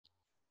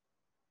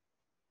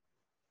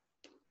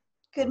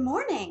Good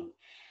morning.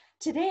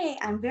 Today,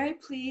 I'm very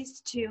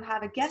pleased to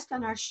have a guest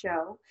on our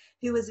show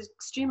who is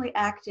extremely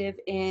active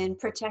in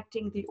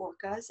protecting the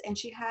orcas, and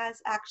she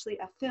has actually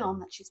a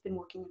film that she's been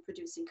working and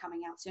producing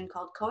coming out soon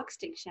called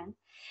Coextinction,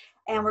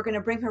 and we're going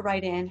to bring her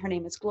right in. Her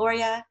name is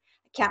Gloria.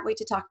 I can't wait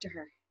to talk to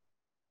her.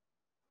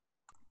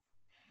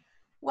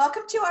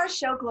 Welcome to our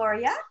show,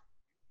 Gloria.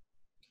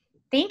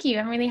 Thank you.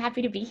 I'm really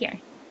happy to be here.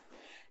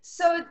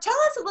 So tell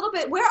us a little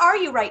bit, where are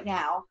you right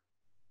now?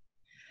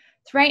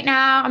 So right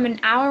now, I'm an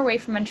hour away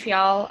from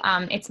Montreal.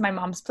 It's my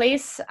mom's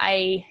place.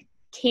 I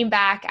came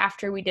back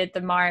after we did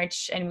the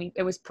march, and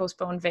it was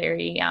postponed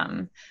very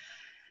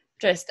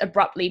just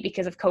abruptly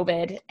because of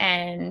COVID.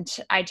 And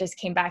I just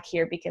came back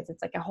here because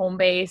it's like a home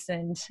base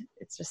and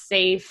it's just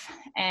safe.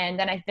 And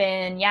then I've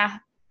been,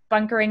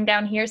 bunkering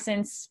down here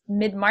since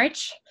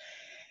mid-March.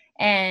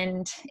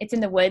 And it's in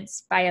the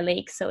woods by a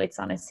lake, so it's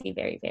honestly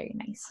very, very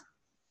nice.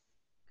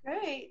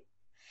 Great.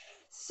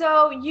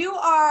 So you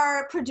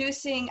are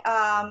producing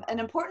an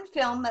important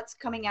film that's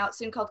coming out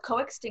soon called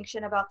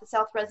Coextinction about the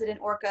South resident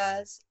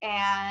orcas,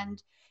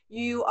 and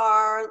you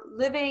are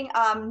living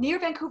near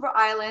Vancouver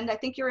Island. I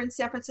think you're in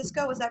San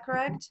Francisco. Is that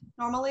correct?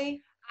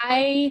 Normally?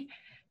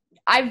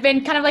 I've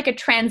been kind of like a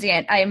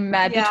transient. I'm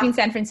Yeah. between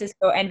San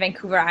Francisco and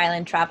Vancouver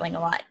Island, traveling a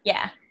lot.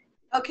 Yeah.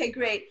 Okay,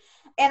 great.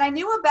 And I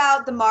knew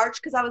about the march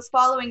because I was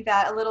following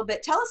that a little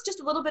bit. Tell us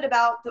just a little bit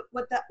about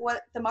what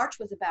the march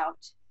was about.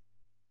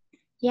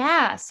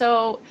 Yeah.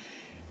 So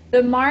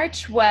the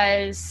march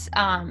was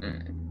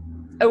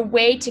a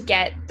way to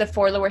get the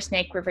four Lower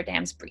Snake River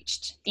dams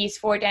breached. These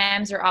four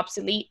dams are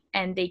obsolete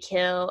and they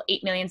kill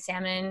 8 million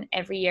salmon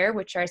every year,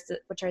 which are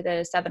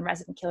the southern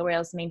resident killer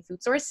whale's main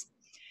food source.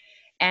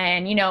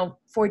 And,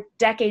 for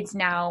decades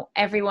now,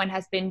 everyone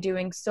has been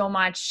doing so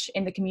much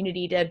in the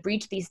community to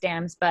breach these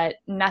dams, but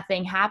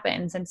nothing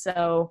happens. And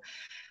so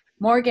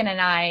Morgan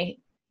and I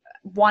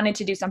wanted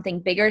to do something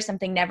bigger,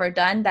 something never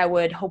done that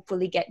would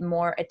hopefully get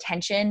more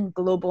attention,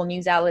 global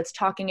news outlets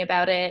talking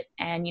about it.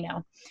 And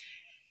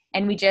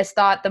we just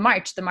thought the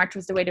march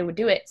was the way to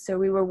do it. So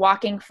we were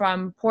walking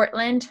from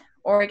Portland,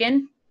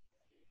 Oregon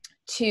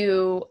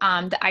to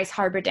the Ice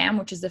Harbor Dam,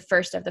 which is the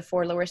first of the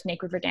four Lower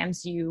Snake River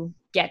dams you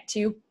get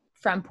to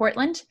from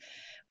Portland,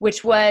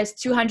 which was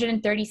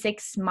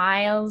 236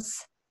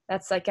 miles.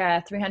 That's like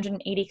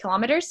 380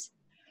 kilometers.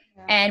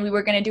 Yeah. And we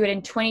were going to do it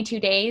in 22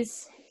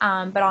 days.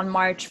 But on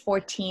March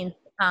 14th,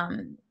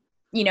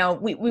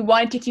 we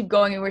wanted to keep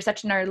going. We were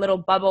such in our little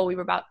bubble. We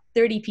were about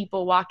 30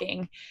 people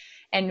walking,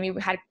 and we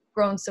had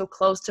grown so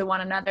close to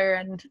one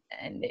another.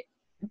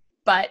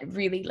 But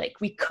really,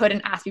 we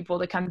couldn't ask people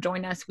to come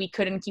join us. We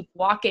couldn't keep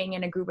walking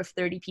in a group of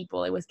 30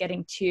 people. It was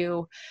getting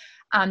too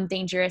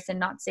dangerous and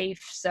not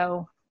safe.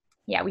 So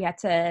yeah, we had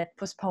to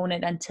postpone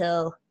it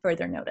until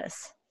further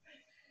notice.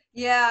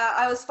 Yeah,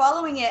 I was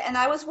following it, and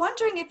I was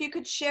wondering if you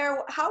could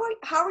share how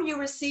were you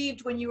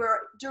received when you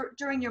were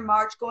during your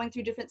march, going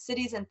through different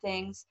cities and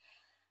things.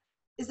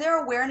 Is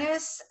there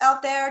awareness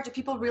out there? Do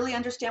people really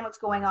understand what's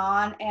going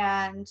on,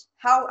 and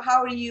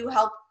how do you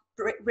help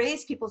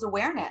raise people's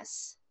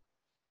awareness?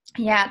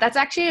 Yeah, that's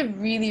actually a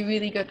really,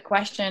 really good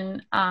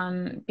question,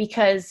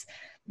 because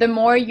the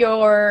more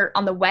you're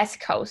on the West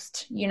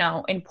Coast,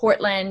 in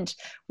Portland,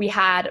 we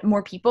had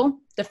more people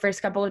the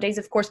first couple of days,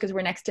 of course, because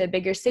we're next to a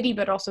bigger city,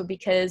 but also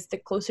because the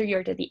closer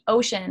you're to the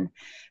ocean,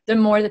 the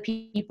more the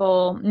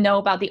people know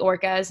about the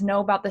orcas, know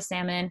about the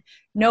salmon,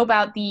 know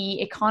about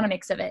the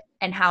economics of it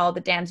and how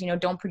the dams,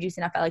 don't produce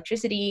enough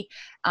electricity,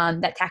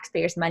 that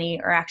taxpayers' money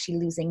are actually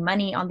losing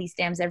money on these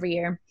dams every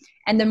year.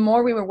 And the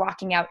more we were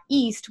walking out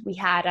east, we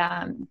had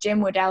Jim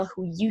Waddell,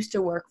 who used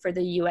to work for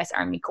the U.S.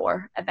 Army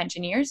Corps of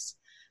Engineers.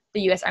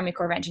 The U.S. Army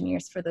Corps of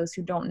Engineers, for those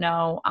who don't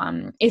know,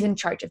 is in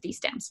charge of these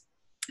dams.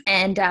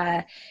 And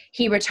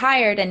he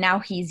retired, and now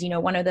he's,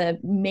 one of the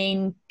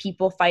main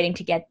people fighting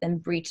to get them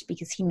breached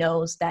because he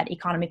knows that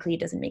economically it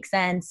doesn't make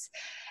sense,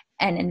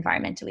 and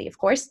environmentally, of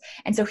course.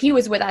 And so he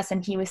was with us,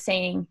 and he was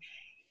saying,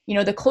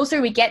 the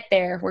closer we get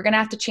there, we're going to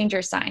have to change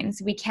our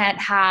signs. We can't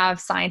have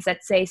signs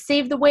that say,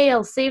 save the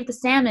whales, save the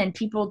salmon.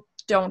 People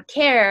don't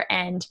care,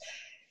 and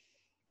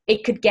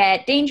it could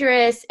get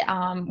dangerous.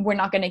 We're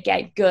not going to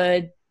get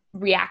good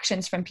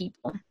reactions from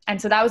people.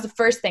 And so that was the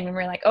first thing. And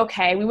we were like,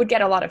 okay, we would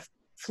get a lot of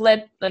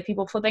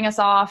people flipping us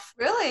off.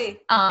 Really?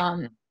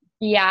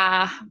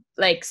 Yeah.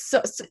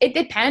 So it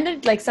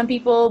depended. Some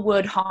people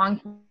would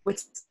honk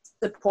with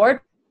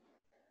support,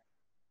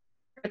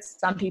 but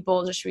some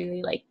people just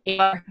really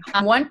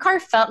one car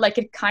felt like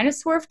it kind of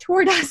swerved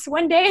toward us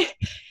one day.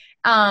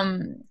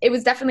 It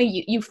was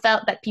definitely, you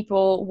felt that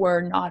people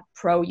were not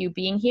pro you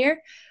being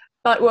here.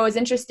 But what was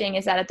interesting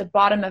is that at the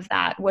bottom of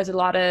that was a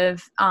lot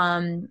of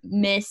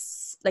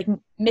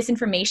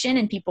misinformation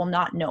and people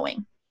not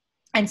knowing.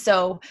 And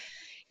so,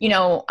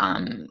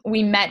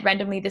 we met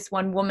randomly this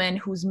one woman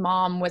whose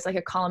mom was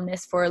a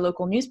columnist for a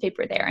local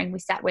newspaper there. And we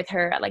sat with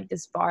her at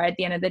this bar at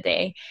the end of the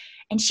day.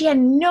 And she had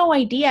no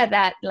idea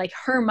that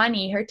her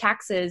money, her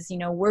taxes,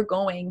 were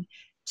going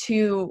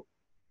to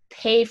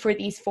pay for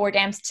these four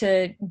dams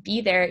to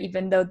be there,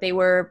 even though they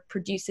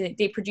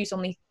produce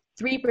only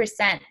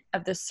 3%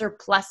 of the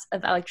surplus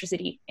of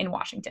electricity in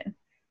Washington.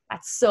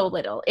 That's so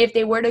little. If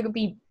they were to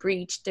be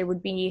breached, there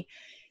would be,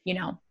 you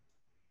know,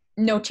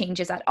 no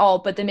changes at all.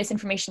 But the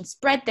misinformation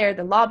spread there,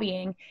 the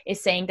lobbying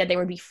is saying that there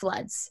would be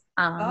floods,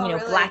 Oh, really?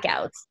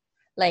 blackouts,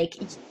 like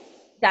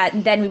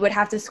that. Then we would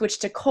have to switch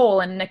to coal,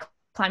 and in a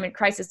climate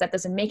crisis, that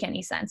doesn't make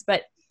any sense.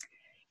 But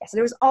yeah, so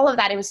there was all of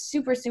that. It was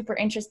super, super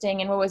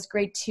interesting. And what was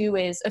great too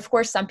is, of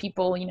course, some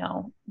people,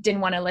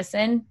 didn't want to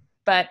listen,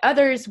 but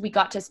others we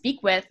got to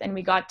speak with, and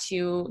we got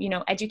to,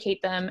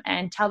 educate them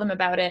and tell them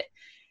about it.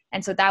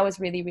 And so that was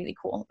really, really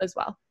cool as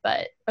well.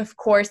 But of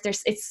course,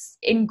 it's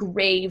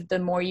engraved the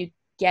more you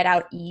get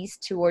out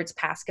east towards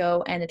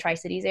Pasco and the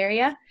Tri-Cities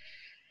area.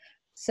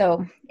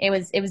 So it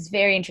was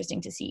very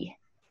interesting to see.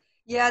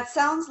 Yeah, it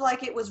sounds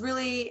like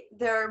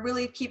they're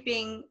really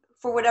keeping,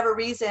 for whatever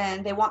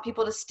reason, they want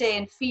people to stay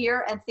in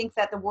fear and think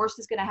that the worst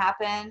is going to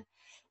happen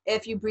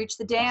if you breach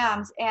the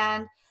dams.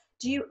 And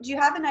do you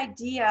have an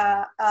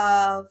idea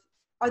of,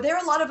 are there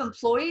a lot of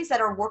employees that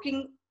are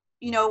working,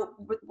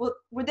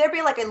 would there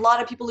be like a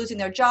lot of people losing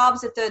their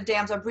jobs if the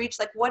dams are breached?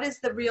 Like, what is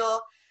the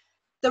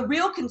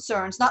real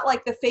concerns? Not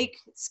like the fake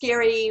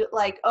scary,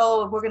 like,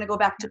 oh, we're going to go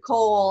back to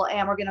coal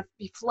and we're going to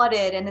be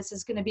flooded and this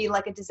is going to be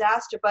like a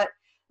disaster, but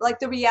like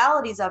the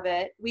realities of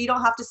it. We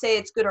don't have to say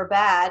it's good or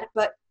bad,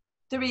 but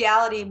the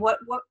reality,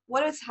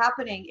 what is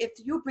happening if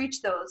you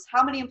breach those?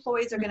 How many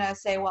employees are going to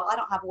say, well, I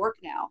don't have work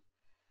now?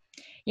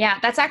 Yeah,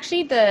 that's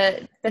actually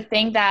the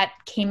thing that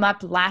came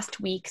up last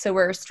week. So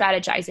we're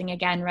strategizing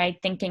again, right?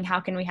 Thinking, how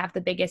can we have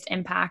the biggest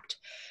impact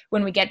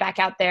when we get back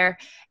out there?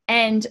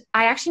 And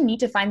I actually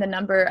need to find the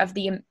number of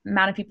the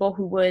amount of people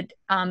who would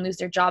lose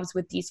their jobs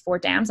with these 4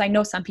 dams. I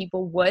know some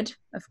people would,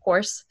 of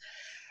course.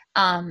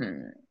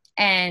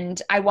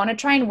 And I want to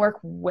try and work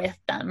with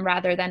them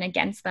rather than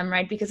against them,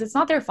 right? Because it's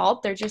not their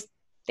fault.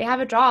 They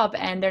have a job,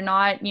 and they're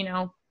not,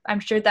 I'm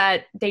sure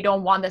that they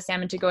don't want the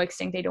salmon to go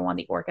extinct. They don't want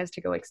the orcas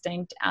to go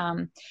extinct.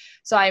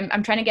 So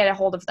I'm trying to get a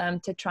hold of them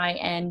to try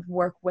and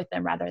work with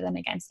them rather than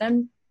against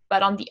them.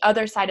 But on the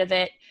other side of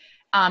it,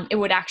 it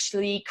would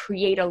actually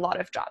create a lot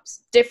of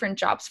jobs, different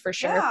jobs for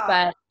sure.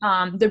 Yeah.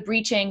 But the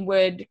breaching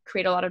would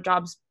create a lot of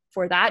jobs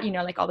for that,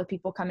 like all the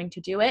people coming to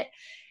do it.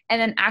 And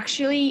then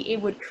actually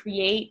it would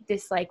create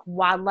this like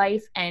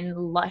wildlife and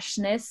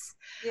lushness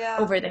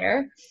over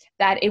there,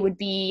 that it would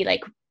be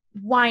like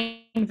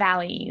wine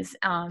valleys,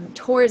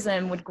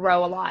 tourism would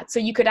grow a lot. So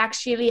you could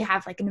actually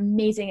have like an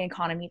amazing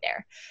economy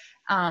there.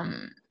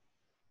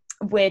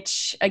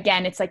 Which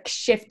again, it's like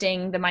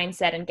shifting the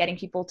mindset and getting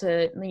people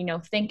to,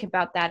 think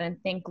about that and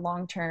think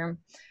long-term.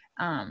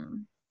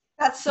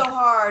 That's so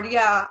hard.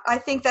 Yeah. I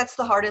think that's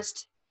the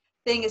hardest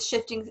thing, is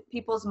shifting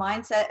people's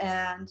mindset,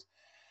 and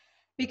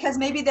because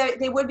maybe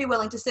they would be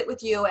willing to sit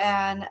with you,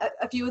 and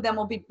a few of them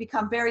will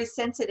become very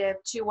sensitive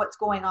to what's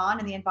going on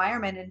in the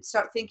environment and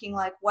start thinking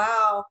like,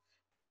 wow,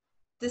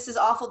 this is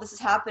awful, this is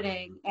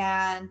happening,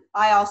 and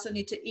I also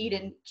need to eat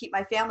and keep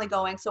my family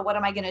going, so what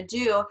am I going to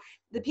do?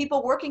 The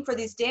people working for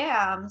these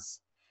dams,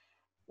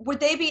 would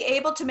they be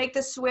able to make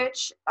the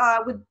switch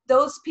with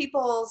those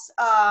people's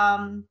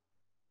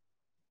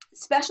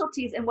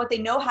specialties and what they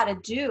know how to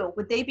do?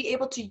 Would they be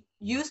able to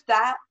use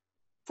that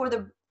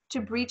to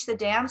breach the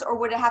dams, or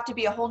would it have to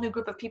be a whole new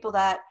group of people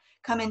that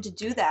come in to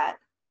do that?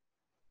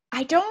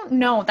 I don't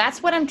know.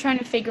 That's what I'm trying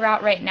to figure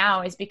out right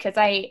now, is because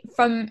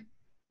from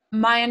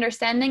my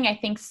understanding, I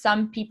think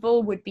some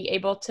people would be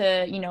able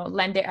to,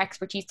 lend their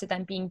expertise to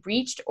them being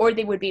breached, or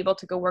they would be able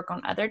to go work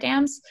on other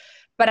dams,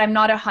 but I'm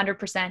not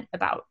 100%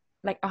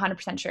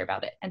 sure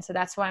about it. And so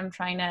that's why I'm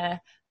trying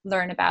to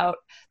learn about,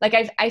 like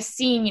I've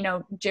seen,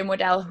 Jim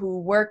Waddell,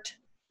 who worked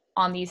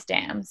on these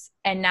dams,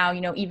 and now,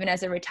 even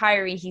as a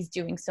retiree, he's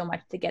doing so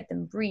much to get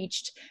them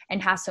breached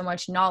and has so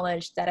much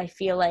knowledge that I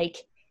feel like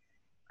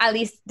at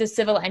least the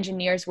civil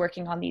engineers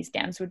working on these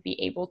dams would be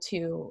able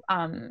to,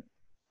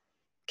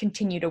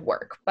 continue to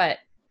work. But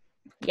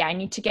yeah, I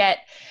need to get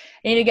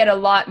a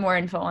lot more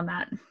info on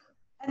that.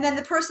 And then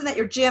the person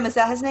that Jim, is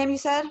that his name you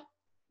said?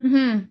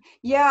 Mm-hmm.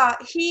 Yeah,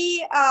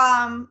 he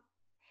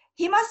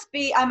must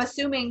be, I'm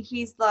assuming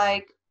he's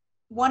like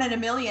 1 in a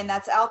million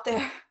that's out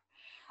there.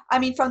 I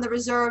mean, from the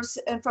reserves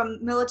and from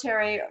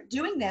military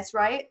doing this,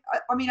 right?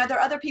 I mean, are there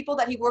other people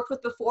that he worked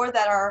with before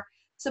that are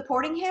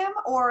supporting him,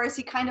 or is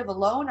he kind of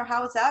alone, or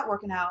how is that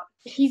working out?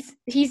 He's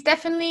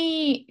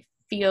definitely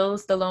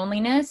feels the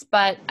loneliness,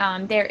 but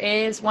there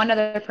is one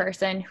other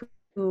person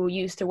who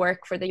used to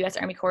work for the U.S.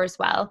 Army Corps as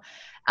well.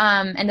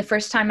 And the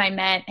first time I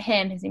met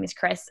him, his name is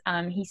Chris,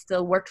 he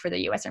still worked for the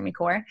U.S. Army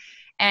Corps,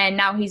 and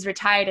now he's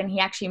retired, and he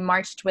actually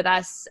marched with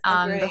us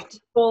the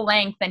full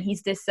length, and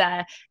he's this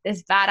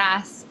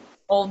badass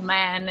old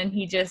man, and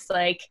he just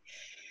like,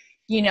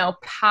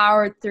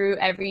 powered through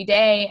every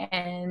day.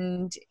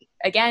 And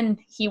again,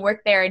 he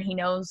worked there, and he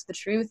knows the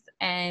truth,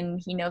 and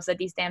he knows that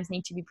these dams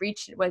need to be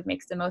breached. What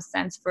makes the most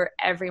sense for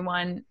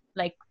everyone,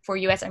 like for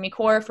U.S. Army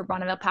Corps, for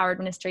Bonneville Power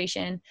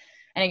Administration.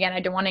 And again, I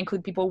don't want to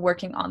include people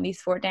working on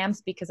these 4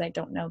 dams because I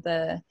don't know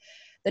the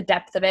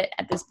depth of it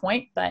at this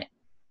point. But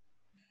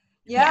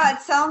Yeah. Yeah,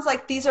 it sounds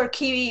like these are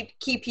key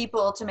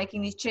people to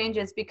making these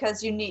changes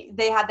because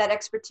they have that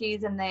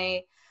expertise and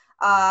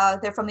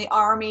they're from the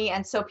army,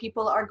 and so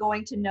people are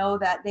going to know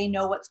that they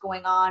know what's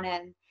going on,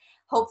 and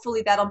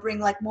hopefully that'll bring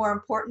like more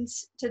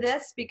importance to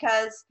this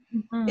because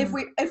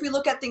Mhm. if we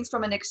look at things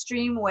from an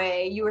extreme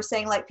way, you were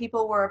saying like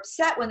people were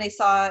upset when they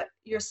saw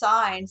your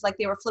signs, like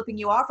they were flipping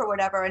you off or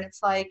whatever, and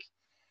it's like,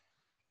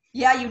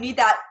 yeah, you need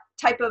that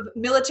type of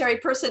military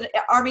person,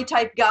 army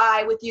type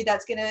guy with you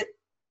that's going to,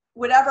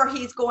 whatever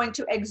he's going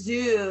to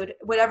exude,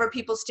 whatever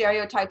people's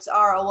stereotypes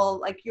are, oh, well,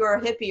 like you're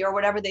a hippie or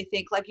whatever they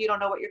think, like you don't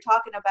know what you're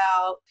talking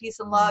about, peace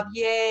and love,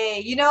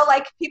 yay.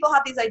 Like people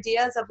have these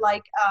ideas of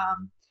like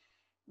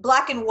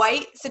black and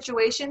white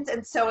situations.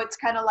 And so it's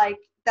kind of like,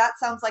 that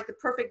sounds like the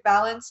perfect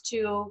balance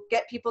to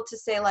get people to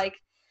say like,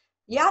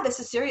 yeah, this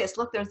is serious.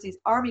 Look, there's these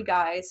army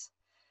guys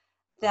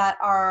that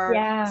are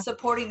Yeah.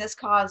 supporting this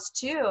cause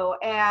too.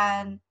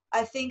 And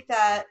I think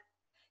that,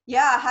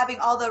 yeah, having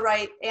all the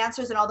right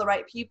answers and all the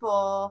right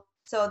people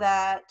so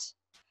that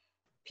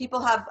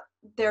people have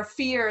their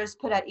fears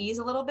put at ease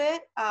a little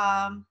bit,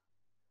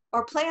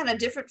 or play on a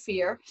different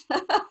fear.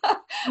 Right?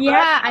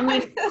 Yeah. I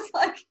mean, It's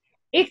like,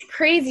 it's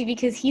crazy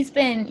because he's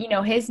been,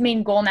 his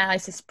main goal now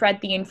is to spread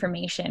the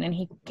information,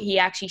 and he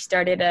actually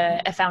started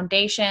a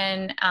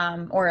foundation,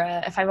 or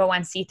a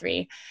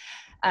 501c3,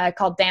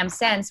 called Damn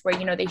Sense,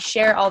 where they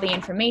share all the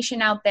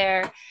information out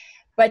there,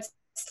 but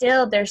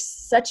still there's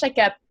such like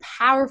a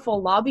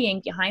powerful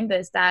lobbying behind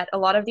this that a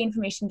lot of the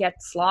information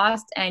gets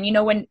lost. And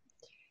when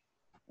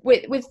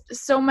with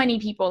so many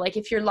people, like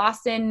if you're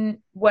lost in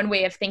one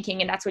way of thinking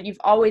and that's what you've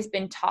always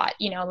been taught,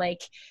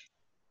 like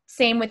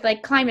same with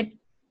like climate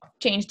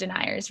change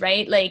deniers,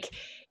 right? Like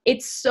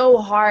it's so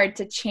hard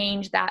to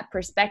change that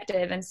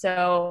perspective. And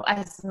so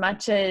as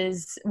much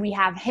as we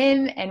have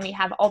him and we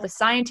have all the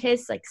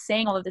scientists like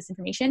saying all of this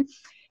information,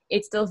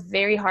 it's still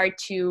very hard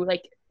to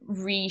like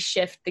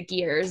reshift the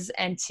gears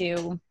and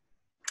to,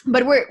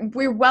 but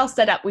we're well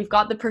set up. We've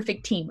got the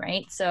perfect team,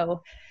 right?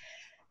 So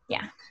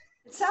yeah.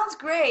 it sounds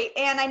great.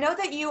 And I know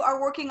that you are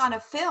working on a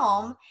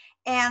film.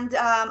 And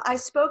I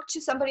spoke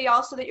to somebody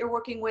also that you're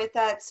working with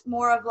that's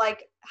more of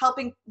like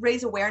helping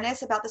raise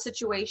awareness about the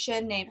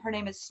situation. Her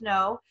name is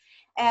Snow.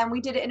 And we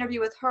did an interview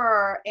with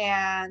her,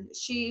 and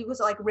she was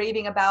like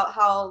raving about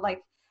how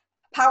like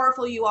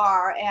powerful you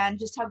are and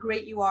just how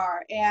great you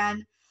are.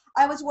 And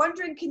I was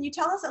wondering, can you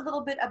tell us a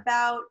little bit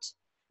about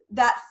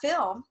that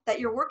film that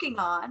you're working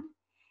on?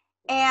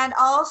 And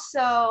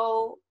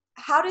also,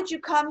 how did you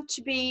come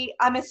to be,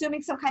 I'm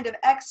assuming, some kind of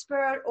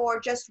expert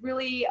or just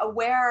really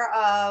aware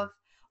of,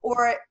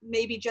 or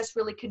maybe just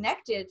really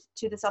connected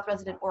to the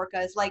self-resident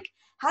orcas? Like,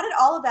 how did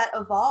all of that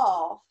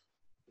evolve?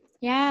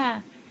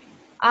 Yeah.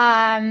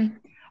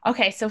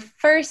 Okay, so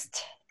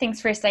first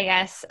things first, I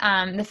guess.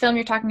 The film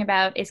you're talking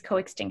about is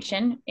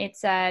Coextinction.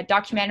 It's a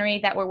documentary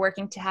that we're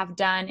working to have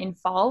done in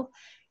fall,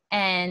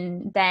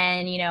 and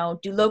then,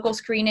 do local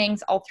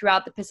screenings all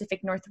throughout the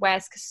Pacific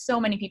Northwest, because so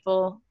many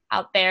people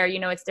out there,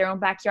 it's their own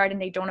backyard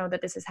and they don't know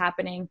that this is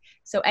happening.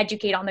 So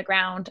educate on the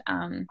ground,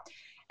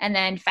 and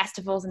then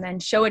festivals, and then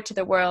show it to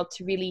the world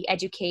to really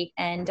educate.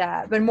 And,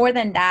 but more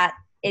than that,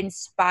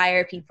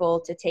 inspire people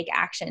to take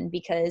action,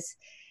 because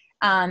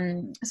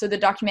so the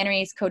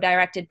documentary is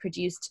co-directed,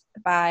 produced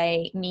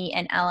by me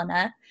and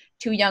Elena,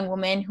 two young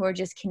women who are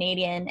just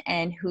Canadian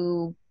and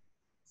who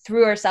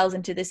threw ourselves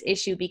into this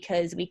issue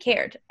because we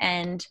cared.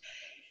 And,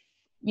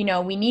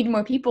 we need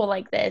more people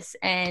like this.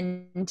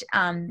 And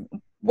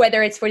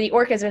whether it's for the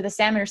orcas or the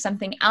salmon or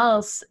something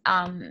else,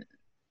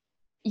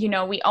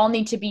 we all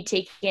need to be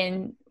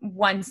taking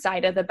one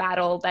side of the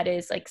battle, that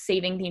is like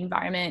saving the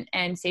environment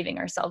and saving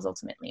ourselves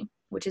ultimately,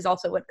 which is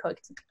also what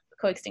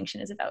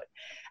Coextinction is about.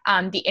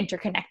 The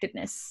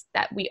interconnectedness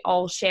that we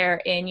all share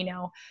in,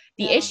 the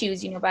Yeah.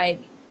 issues, by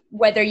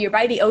whether you're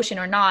by the ocean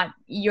or not,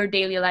 your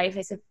daily life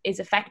is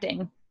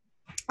affecting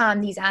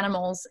these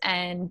animals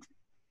and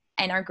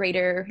our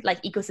greater like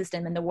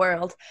ecosystem in the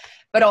world,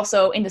 but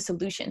also in the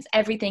solutions.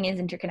 Everything is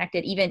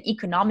interconnected. Even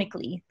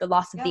economically, the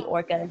loss of the Yeah.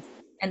 orcas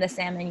and the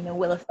salmon,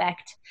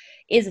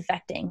 is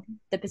affecting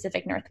the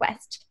Pacific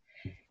Northwest.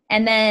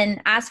 And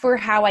then as for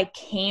how I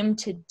came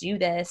to do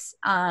this,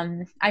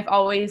 I've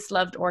always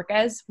loved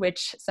orcas,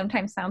 which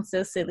sometimes sounds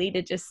so silly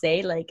to just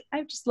say, like,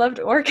 I've just loved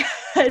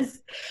orcas.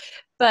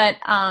 But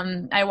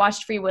I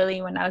watched Free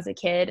Willy when I was a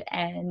kid,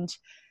 and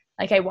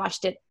like I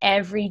watched it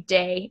every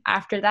day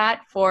after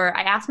that.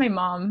 I asked my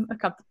mom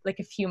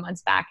a few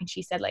months back, and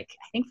she said, like,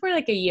 I think for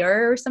like a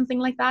year or something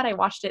like that, I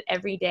watched it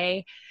every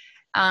day.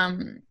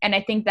 And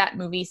I think that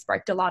movie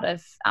sparked a lot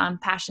of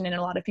passion in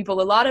a lot of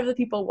people. A lot of the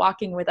people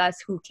walking with us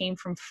who came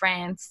from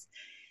France,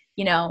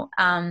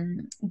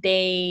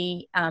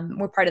 they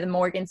were part of the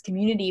Morgans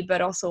community,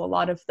 but also a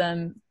lot of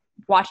them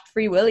watched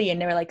Free Willy,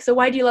 and they were like, so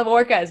why do you love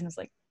orcas? And I was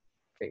like,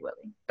 Free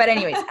Willy. But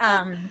anyways,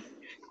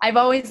 I've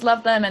always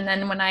loved them. And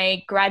then when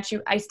I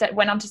graduated,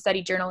 went on to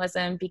study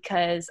journalism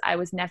because I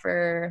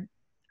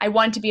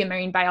wanted to be a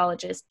marine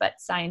biologist, but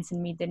science and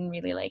me didn't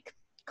really like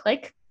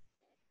click.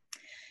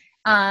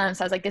 So I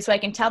was like, this way I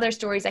can tell their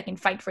stories, I can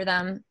fight for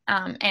them.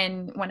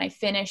 And when I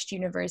finished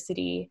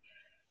university,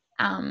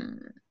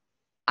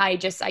 I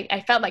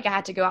felt like I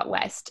had to go out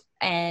west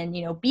and,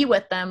 be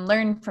with them,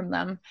 learn from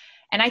them.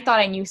 And I thought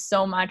I knew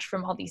so much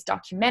from all these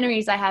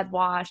documentaries I had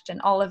watched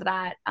and all of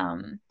that.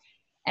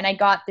 And I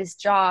got this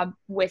job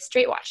with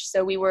Straightwatch.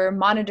 So we were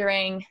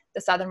monitoring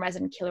the southern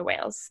resident killer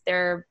whales,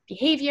 their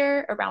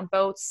behavior around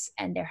boats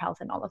and their health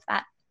and all of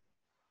that.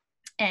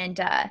 And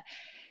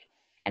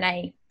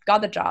I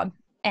got the job,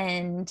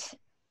 and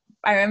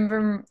I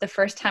remember the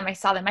first time I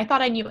saw them, I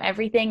thought I knew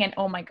everything, and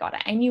oh my God,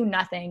 I knew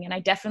nothing. And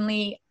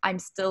I'm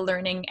still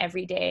learning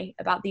every day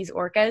about these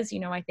orcas.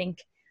 I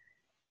think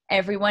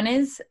everyone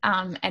is.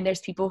 And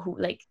there's people who,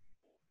 like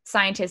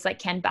scientists like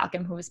Ken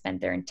Balcom, who have spent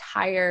their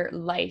entire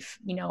life,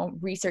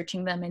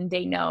 researching them, and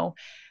they know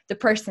the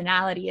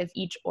personality of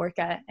each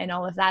orca and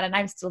all of that. And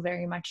I'm still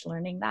very much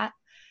learning that.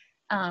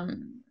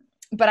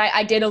 But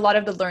I did a lot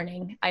of the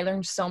learning. I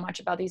learned so much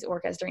about these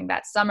orcas during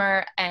that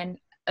summer, and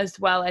as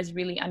well as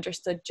really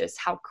understood just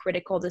how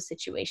critical the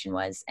situation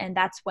was. And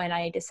that's when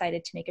I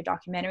decided to make a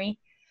documentary,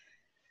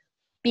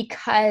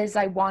 because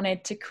I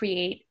wanted to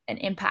create an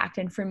impact.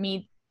 And for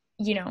me,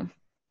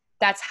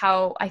 that's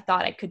how I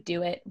thought I could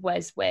do it,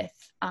 was with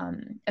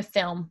a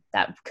film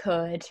that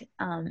could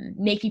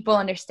make people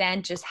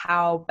understand just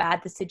how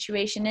bad the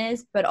situation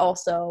is, but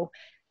also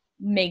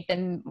make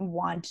them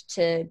want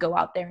to go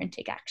out there and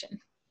take action.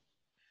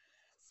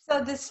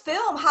 So this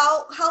film,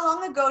 how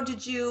long ago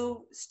did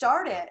you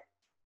start it?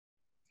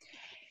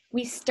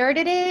 We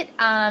started it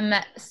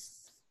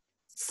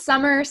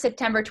September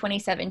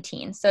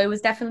 2017. So it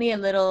was definitely a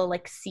little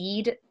like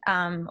seed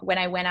when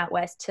I went out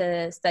west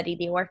to study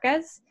the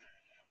orcas.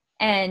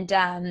 And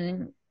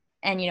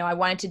I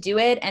wanted to do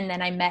it. And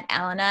then I met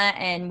Elena,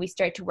 and we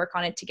started to work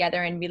on it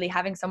together, and really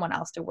having someone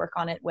else to work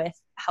on it with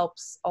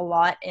helps a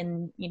lot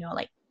in,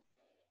 like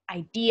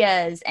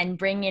ideas, and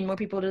bring in more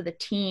people to the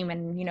team.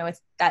 And,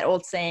 it's that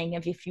old saying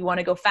of, if you want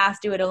to go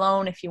fast, do it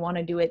alone. If you want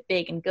to do it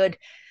big and good,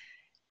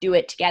 do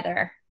it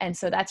together. And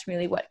so that's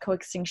really what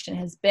Co-Extinction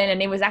has been.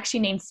 And it was actually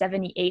named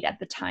 78 at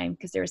the time,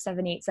 because there were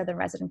 78 southern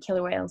resident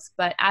killer whales.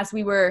 But as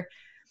we were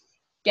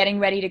getting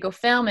ready to go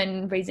film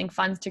and raising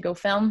funds to go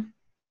film,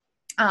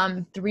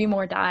 3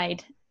 more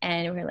died.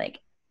 And we were like,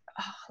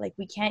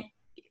 we can't,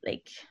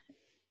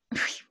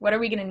 what are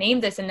we going to name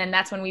this? And then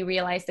that's when we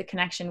realized the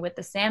connection with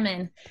the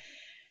salmon.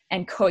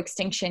 And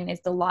co-extinction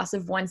is the loss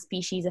of one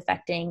species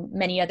affecting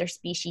many other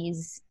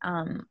species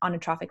on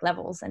atrophic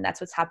levels. And that's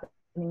what's happening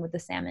with the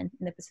salmon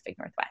in the Pacific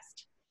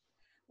Northwest.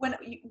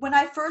 When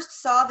I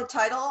first saw the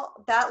title,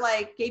 that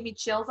gave me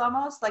chills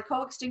almost.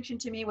 Co-extinction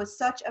to me was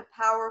such a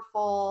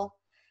powerful,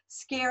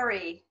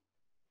 scary,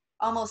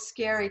 almost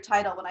scary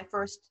title. When I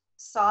first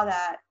saw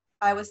that,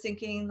 I was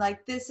thinking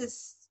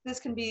this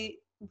can be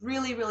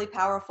really, really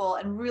powerful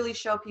and really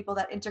show people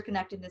that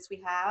interconnectedness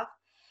we have.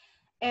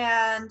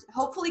 And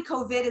hopefully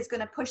COVID is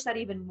going to push that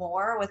even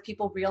more, with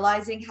people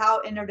realizing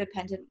how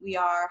interdependent we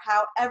are,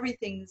 how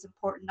everything is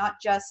important, not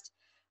just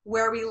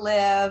where we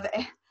live.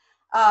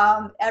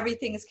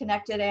 Everything is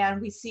connected, and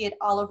we see it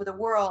all over the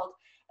world.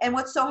 And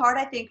what's so hard,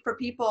 I think, for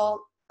people,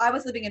 I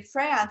was living in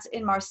France,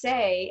 in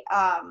Marseille,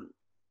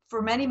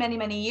 for many, many,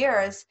 many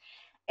years.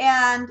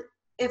 And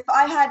if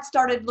I had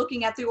started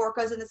looking at the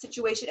orcas and the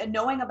situation and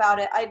knowing about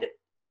it,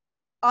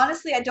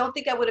 honestly, I don't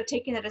think I would have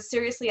taken it as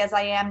seriously as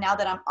I am now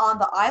that I'm on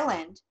the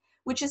island,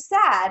 which is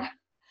sad.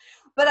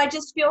 But I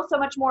just feel so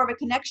much more of a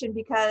connection,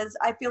 because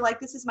I feel like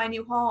this is my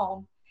new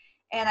home,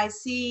 and I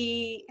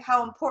see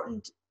how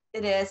important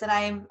it is. And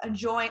I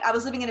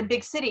was living in a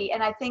big city,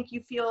 and I think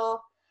you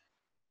feel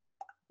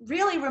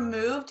really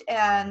removed.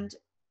 And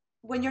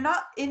when you're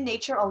not in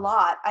nature a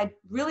lot, I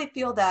really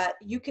feel that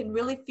you can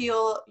really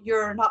feel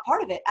you're not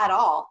part of it at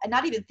all, and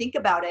not even think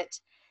about it.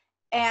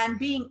 And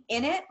being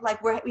in it,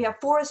 we have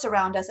forests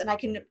around us, and I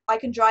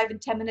can drive in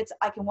 10 minutes,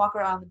 I can walk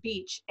around the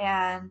beach,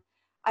 and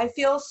I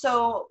feel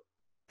so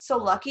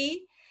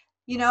lucky.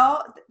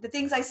 The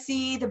things I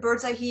see, the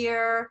birds I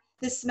hear,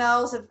 the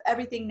smells of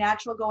everything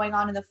natural going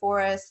on in the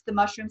forest, the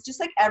mushrooms,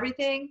 just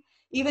everything.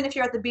 Even if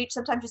you're at the beach,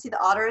 sometimes you see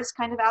the otters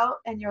kind of out,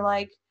 and you're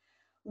like,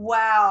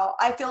 wow,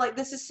 I feel like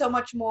this is so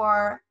much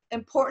more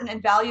important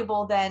and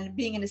valuable than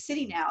being in a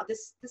city now.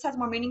 This has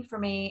more meaning for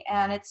me,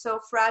 and it's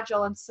so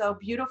fragile and so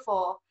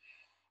beautiful.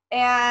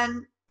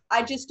 And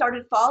I just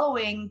started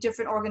following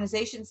different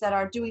organizations that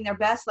are doing their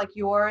best, like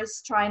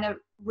yours, trying to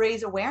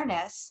raise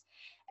awareness.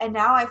 And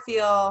now I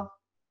feel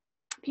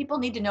people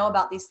need to know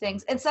about these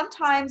things. And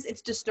sometimes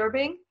it's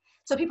disturbing.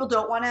 So people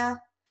don't want to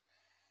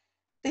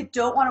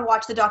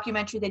watch the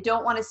documentary. They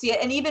don't want to see it.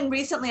 And even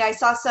recently I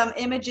saw some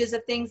images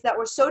of things that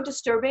were so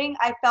disturbing.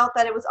 I felt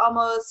that it was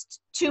almost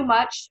too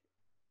much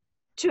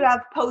to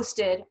have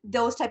posted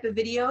those type of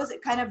videos.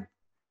 It kind of,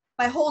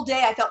 my whole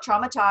day I felt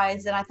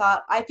traumatized, and I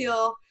thought,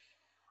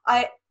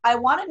 I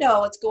want to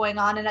know what's going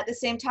on. And at the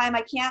same time,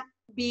 I can't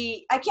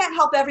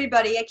help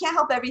everybody. I can't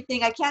help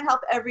everything. I can't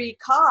help every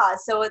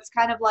cause. So it's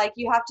kind of like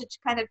you have to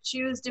kind of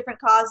choose different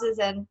causes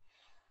and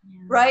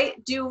right,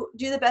 do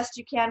the best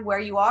you can where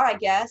you are, I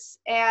guess.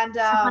 And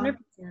 100%.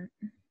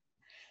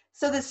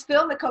 So this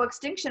film, The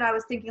Co-Extinction, I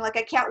was thinking like,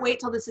 I can't wait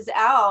till this is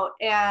out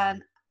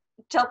and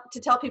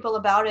tell people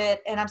about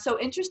it. And I'm so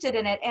interested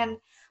in it. And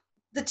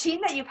the team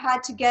that you've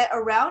had to get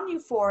around you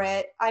for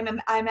it, I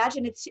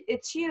imagine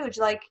it's huge.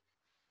 Like,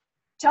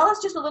 tell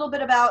us just a little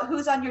bit about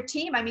who's on your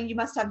team. I mean, you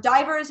must have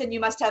divers and you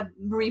must have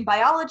marine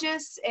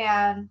biologists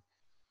and.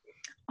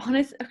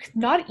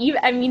 Not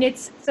even, I mean,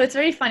 it's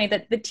very funny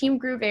that the team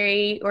grew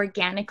very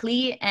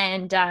organically,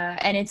 and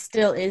it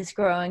still is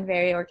growing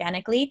very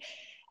organically.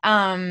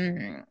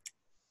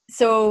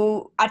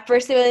 So at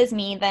first it was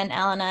me, then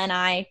Elena and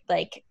I,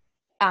 like,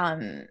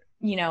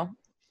 you know,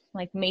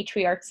 like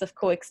matriarchs of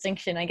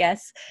co-extinction, I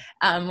guess,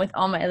 with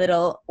all my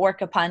little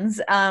orca puns.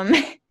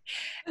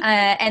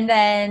 And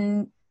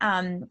then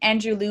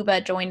Andrew Luba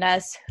joined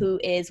us, who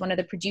is one of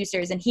the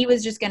producers, and he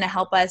was just going to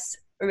help us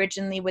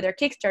originally with our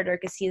Kickstarter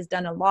because he has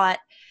done a lot.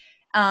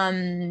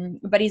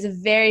 But he's a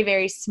very,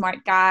 very smart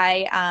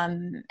guy,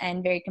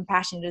 and very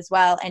compassionate as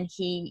well. And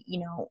he,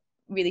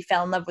 really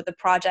fell in love with the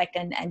project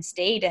and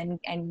stayed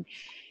and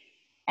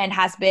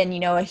has been,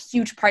 a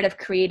huge part of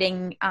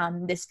creating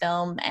this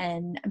film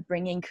and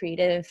bringing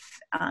creative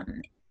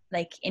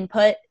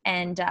input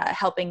and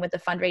helping with the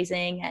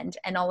fundraising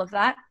and all of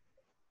that.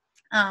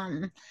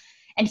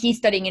 And he's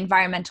studying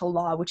environmental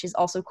law, which is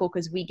also cool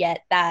because we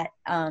get that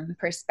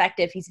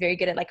perspective. He's very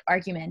good at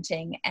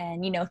argumenting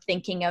and,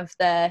 thinking of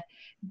the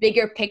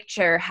bigger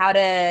picture,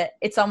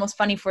 it's almost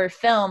funny for a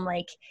film,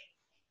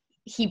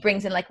 he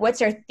brings in what's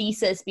our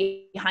thesis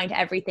behind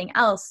everything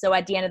else. So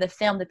at the end of the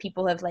film, the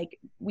people have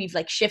we've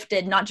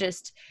shifted, not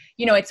just,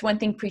 it's one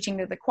thing preaching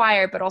to the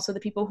choir, but also the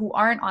people who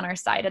aren't on our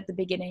side at the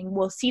beginning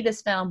will see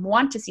this film,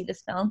 want to see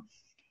this film,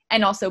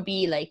 and also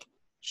be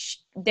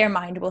their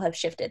mind will have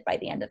shifted by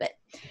the end of it.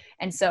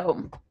 And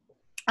so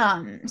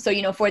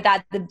for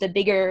that, the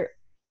bigger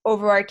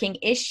overarching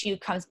issue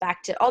comes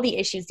back to all the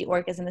issues the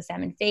orcas and the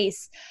salmon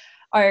face.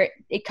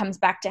 It comes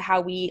back to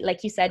how we,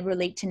 like you said,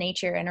 relate to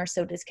nature and are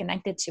so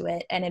disconnected to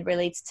it. And it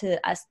relates to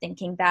us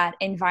thinking that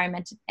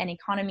environment and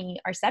economy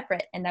are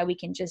separate and that we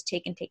can just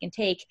take and take and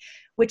take,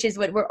 which is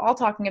what we're all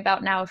talking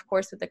about now, of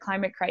course, with the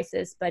climate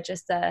crisis, but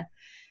just the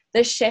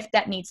shift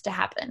that needs to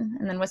happen.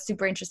 And then what's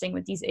super interesting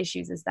with these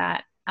issues is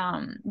that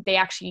they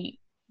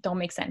actually don't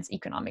make sense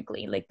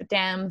economically, like the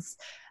dams,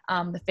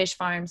 the fish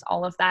farms,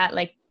 all of that.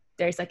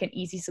 There's an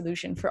easy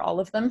solution for all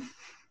of them,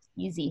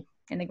 easy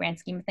in the grand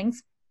scheme of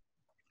things.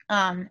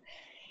 And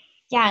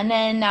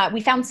then we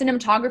found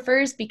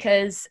cinematographers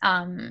because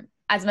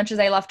as much as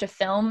I love to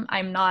film,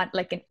 I'm not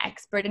an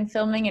expert in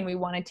filming, and we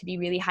want it to be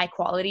really high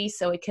quality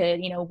so it could,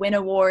 win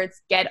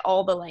awards, get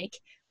all the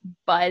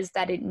buzz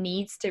that it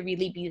needs to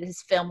really be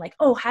this film.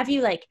 Oh, have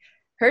you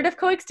heard of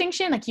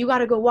Co-Extinction? You got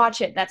to go watch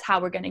it. That's how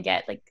we're going to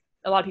get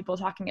a lot of people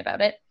talking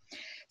about it.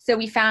 So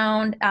we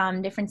found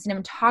different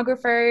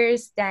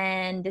cinematographers.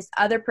 Then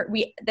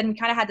we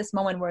kind of had this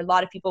moment where a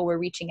lot of people were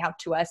reaching out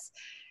to us.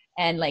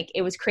 And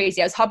it was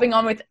crazy. I was hopping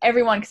on with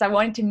everyone because I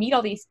wanted to meet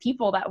all these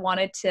people that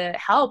wanted to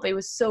help. It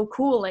was so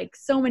cool.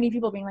 So many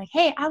people being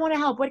hey, I want to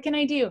help. What can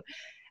I do?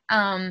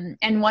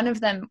 And one of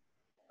them,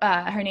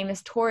 her name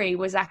is Tori,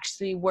 was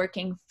actually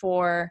working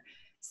for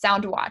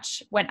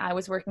Soundwatch when I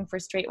was working for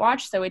Straight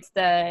Watch. So it's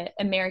the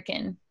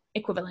American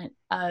equivalent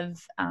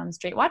of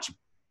Straight Watch.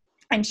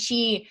 And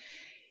she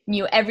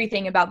knew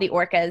everything about the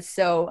orcas.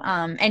 So,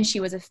 and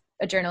she was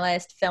a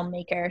journalist,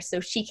 filmmaker.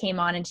 So she came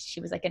on and she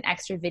was an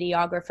extra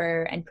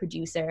videographer and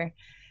producer.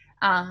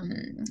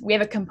 We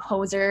have a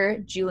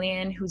composer,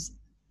 Julian, who's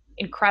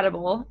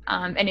incredible.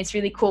 And it's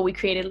really cool. We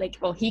created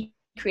he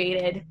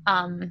created,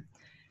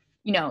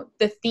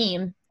 the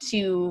theme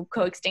to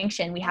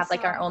Co-Extinction. We have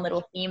our own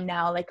little theme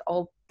now,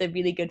 all the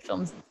really good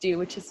films do,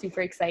 which is super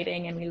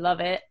exciting and we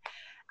love it.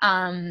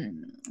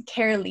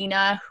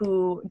 Carolina,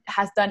 who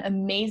has done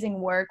amazing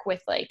work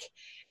with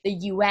the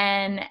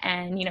UN,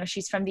 and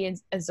she's from the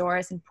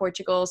Azores in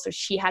Portugal, so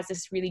she has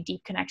this really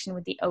deep connection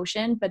with the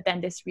ocean, but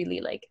then this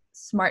really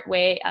smart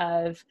way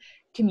of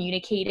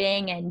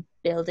communicating and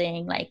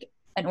building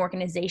an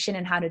organization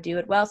and how to do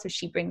it well, so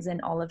she brings in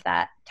all of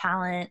that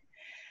talent.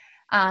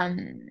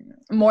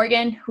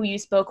 Morgan, who you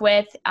spoke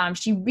with,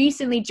 she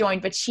recently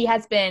joined, but she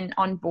has been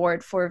on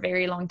board for a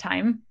very long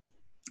time.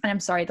 And I'm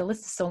sorry, the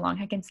list is so long.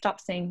 I can stop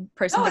saying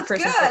person to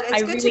person.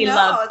 I really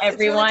love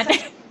everyone.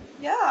 Really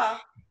yeah.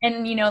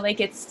 And,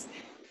 it's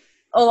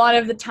a lot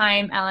of the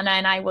time, Elena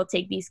and I will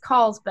take these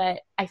calls,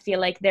 but I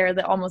feel they're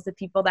almost the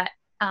people that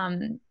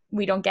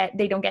they don't get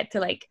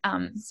to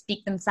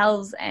speak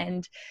themselves,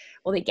 and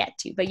well, they get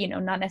to, but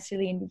not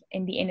necessarily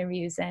in the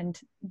interviews, and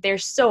they're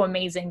so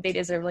amazing. They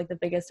deserve the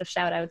biggest of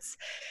shout outs.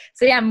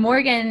 So yeah,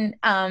 Morgan,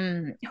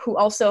 who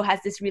also has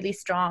this really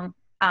strong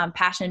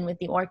passion with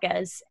the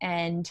orcas,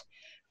 and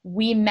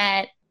we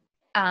met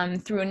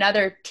through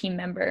another team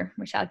member,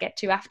 which I'll get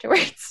to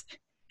afterwards.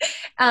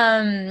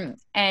 And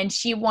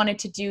she wanted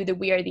to do the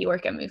We Are the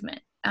Orca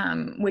movement,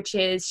 which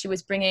is she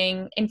was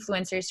bringing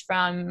influencers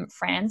from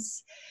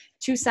France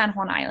to San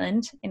Juan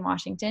Island in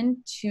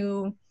Washington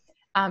to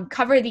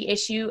cover the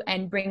issue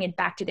and bring it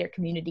back to their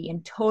community.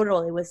 In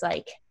total, it was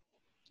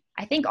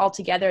I think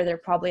altogether they're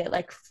probably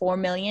at 4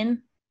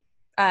 million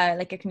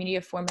like a community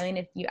of 4 million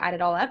if you add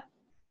it all up.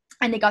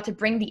 And they got to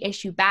bring the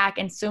issue back,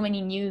 and so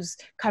many news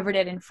covered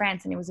it in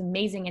France, and it was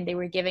amazing. And they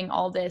were giving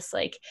all this,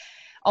 like,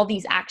 all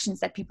these actions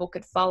that people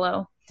could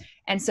follow.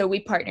 And so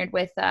we partnered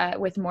with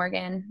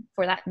Morgan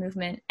for that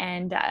movement,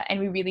 and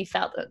we really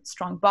felt a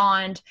strong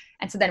bond.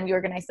 And so then we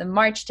organized a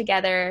march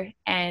together,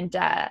 and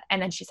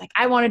then she's like,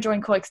 I want to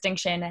join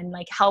Co-Extinction and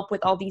like help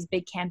with all these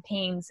big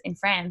campaigns in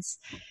France.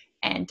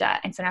 And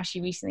so now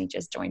she recently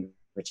just joined,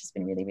 which has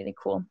been really, really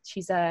cool.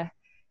 She's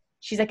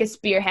like a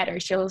spearheader.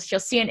 She'll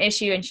see an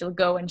issue and she'll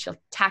go and she'll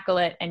tackle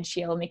it, and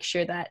she'll make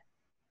sure that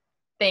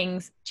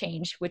things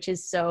change, which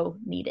is so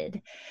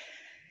needed.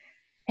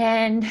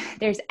 And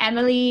there's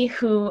Emily,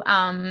 who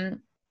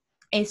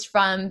is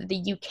from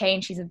the UK,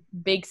 and she's a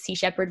big Sea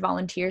Shepherd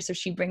volunteer. So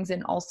she brings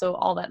in also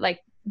all that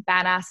like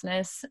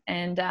badassness.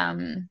 And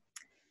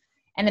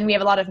then we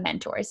have a lot of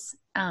mentors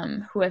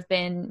who have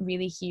been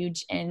really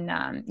huge in,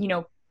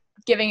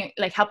 giving,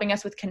 like, helping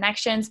us with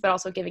connections, but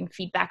also giving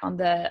feedback on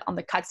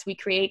the cuts we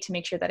create to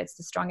make sure that it's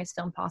the strongest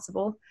film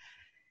possible.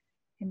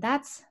 And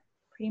that's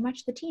pretty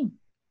much the team.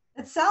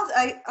 It sounds,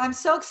 I'm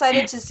so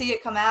excited to see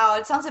it come out.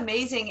 It sounds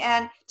amazing.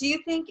 And do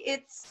you think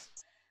it's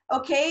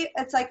okay?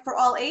 It's like for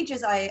all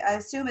ages. I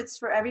assume it's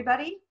for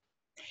everybody.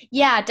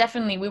 Yeah,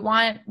 definitely. We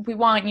want,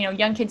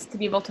 young kids to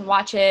be able to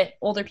watch it,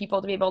 older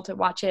people to be able to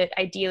watch it.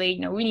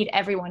 Ideally, we need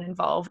everyone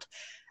involved.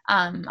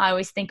 I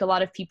always think a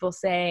lot of people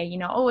say,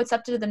 oh, it's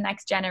up to the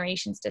next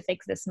generations to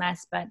fix this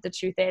mess. But the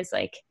truth is,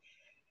 like,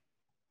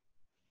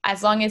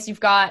 as long as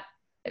you've got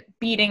a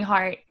beating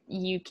heart,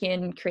 you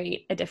can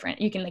create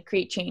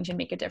create change and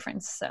make a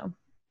difference. So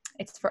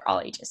it's for all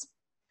ages.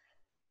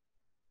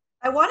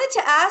 I wanted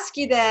to ask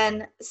you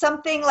then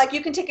something, like,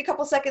 you can take a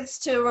couple seconds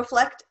to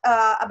reflect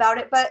about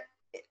it, but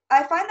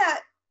I find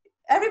that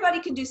everybody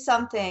can do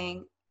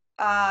something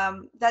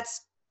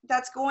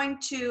that's going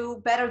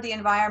to better the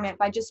environment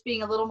by just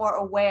being a little more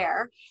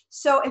aware.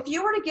 So if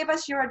you were to give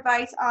us your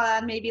advice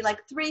on maybe like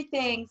 3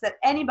 things that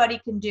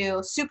anybody can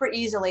do super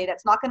easily,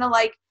 that's not going to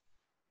like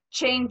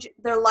change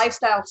their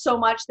lifestyle so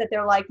much that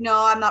they're like,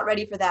 no, I'm not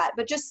ready for that,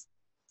 but just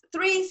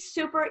 3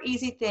 super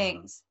easy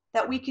things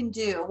that we can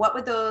do, what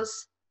would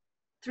those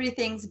 3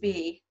 things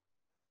be?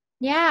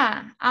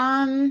 Yeah.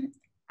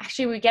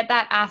 Actually, we get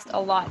that asked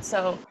a lot.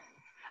 So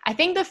I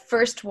think the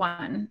first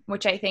one,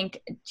 which I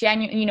think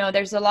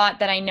there's a lot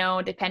that I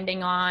know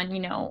depending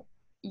on,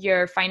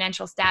 your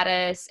financial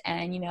status,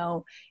 and,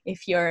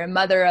 if you're a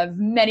mother of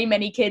many,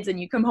 many kids and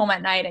you come home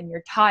at night and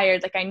you're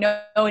tired, like, I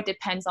know it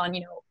depends on,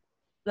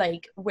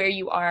 like where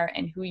you are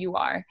and who you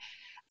are.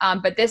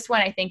 But this one,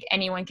 I think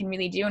anyone can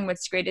really do. And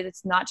what's great is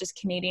it's not just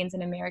Canadians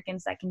and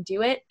Americans that can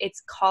do it.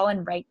 It's call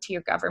and write to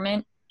your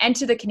government and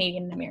to the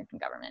Canadian and American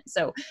government.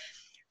 So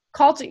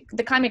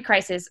the climate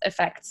crisis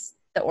affects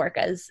the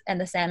orcas and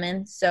the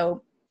salmon.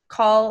 So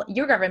call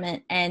your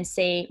government and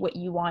say what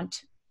you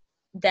want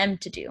them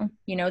to do.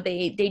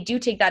 They do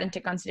take that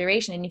into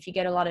consideration. And if you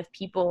get a lot of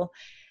people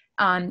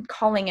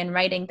calling and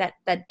writing,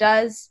 that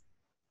does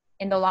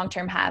in the long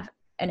term have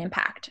an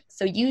impact.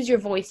 So use your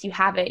voice. You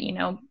have it,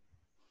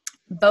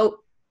 vote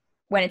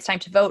when it's time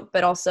to vote,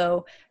 but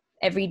also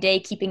every day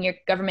keeping your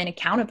government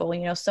accountable.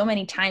 So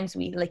many times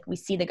we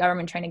see the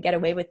government trying to get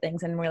away with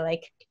things and we're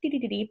like,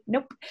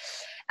 nope.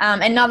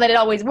 And not that it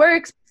always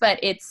works, but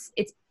it's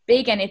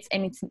big and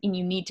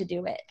you need to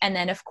do it. And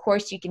then of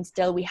course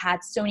we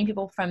had so many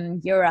people from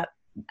Europe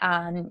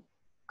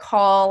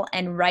call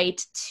and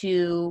write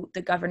to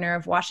the governor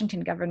of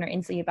Washington, Governor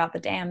Inslee, about the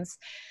dams.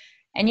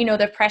 And,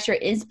 the pressure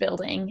is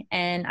building,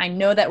 and I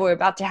know that we're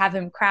about to have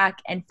him crack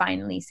and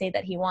finally say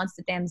that he wants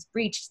the dams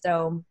breached.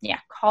 So yeah,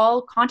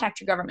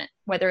 contact your government,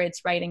 whether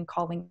it's writing,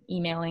 calling,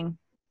 emailing,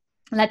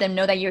 let them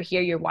know that you're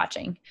here, you're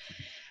watching.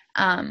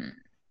 And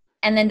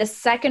then the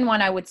second one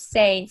I would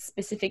say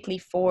specifically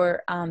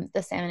for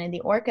the salmon and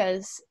the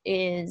orcas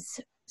is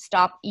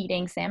stop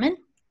eating salmon.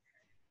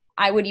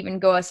 I would even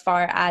go as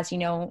far as,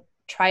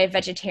 try a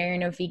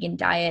vegetarian or vegan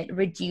diet,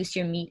 reduce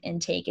your meat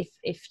intake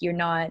if you're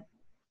not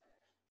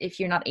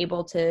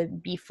able to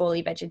be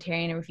fully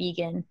vegetarian or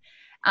vegan.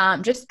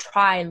 Just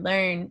try,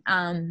 learn,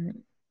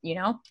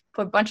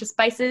 put a bunch of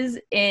spices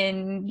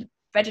in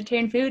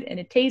vegetarian food and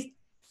it tastes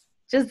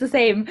just the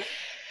same.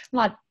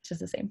 Not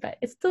just the same, but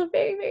it's still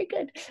very, very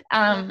good.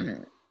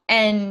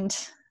 And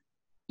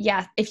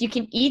yeah, if you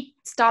can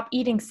stop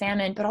eating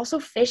salmon, but also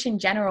fish in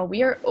general.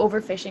 We are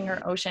overfishing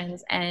our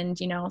oceans, and,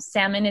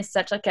 salmon is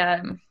such like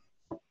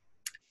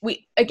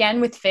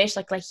with fish,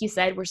 like you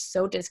said, we're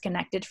so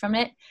disconnected from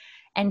it.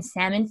 And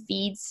salmon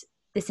feeds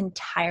this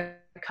entire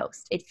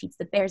coast. It feeds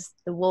the bears,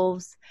 the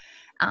wolves,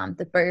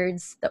 the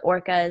birds, the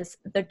orcas,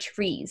 the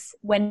trees.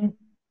 When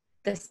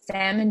the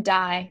salmon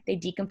die, they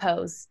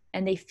decompose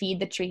and they feed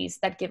the trees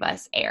that give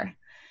us air.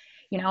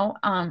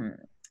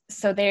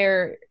 So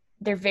they're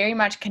very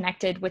much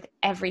connected with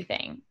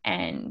everything.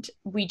 And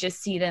we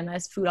just see them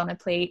as food on a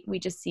plate. We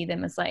just see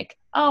them as like,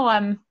 oh,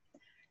 I'm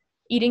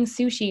eating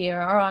sushi,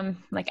 or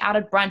I'm like out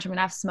at brunch, I'm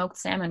gonna have smoked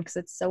salmon because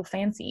it's so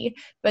fancy.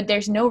 But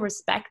there's no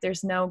respect,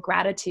 there's no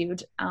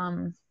gratitude,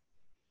 and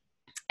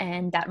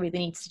and that really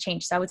needs to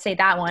change. So I would say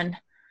that one.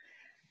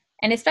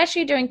 And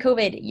especially during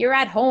COVID, you're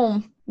at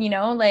home,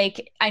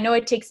 like I know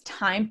it takes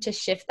time to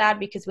shift that,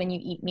 because when you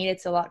eat meat,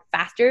 it's a lot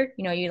faster,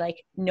 you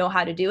like know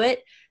how to do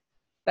it.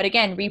 But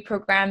again,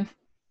 reprogram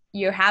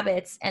your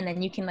habits, and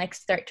then you can like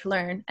start to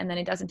learn, and then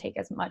it doesn't take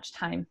as much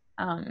time.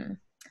 And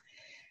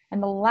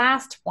the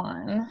last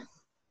one,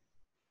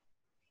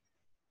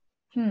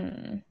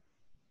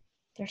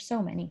 there's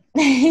so many.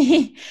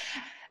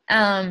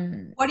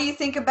 What do you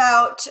think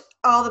about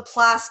all the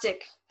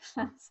plastic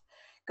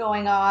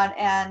going on?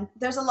 And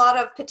there's a lot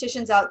of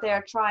petitions out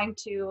there trying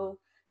to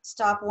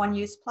stop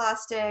one-use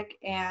plastic,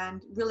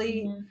 and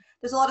really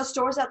there's a lot of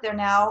stores out there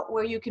now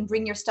where you can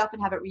bring your stuff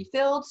and have it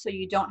refilled, so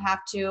you don't have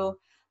to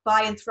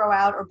buy and throw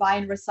out or buy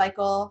and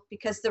recycle,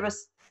 because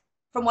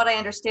from what I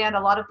understand, a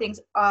lot of things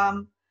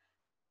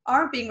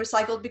aren't being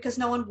recycled because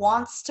no one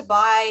wants to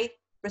buy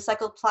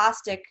recycled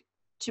plastic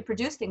to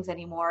produce things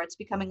anymore. It's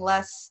becoming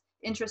less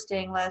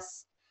interesting,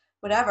 less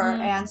whatever.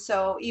 And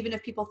so even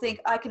if people think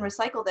I can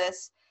recycle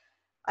this,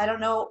 I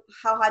don't know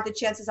how high the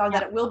chances are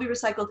that it will be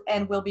recycled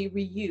and will be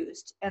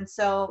reused. And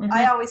so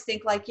I always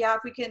think like, if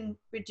we can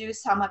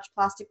reduce how much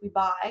plastic we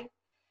buy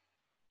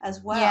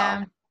as well.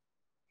 Yeah,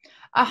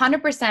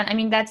 100%. I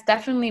mean, that's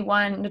definitely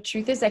one. The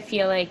truth is, I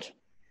feel like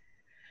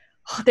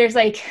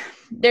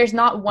there's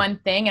not one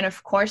thing. And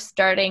of course,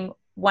 starting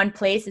one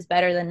place is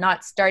better than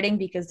not starting,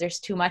 because there's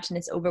too much and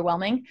it's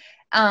overwhelming.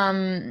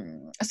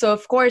 So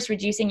of course,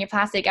 reducing your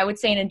plastic, I would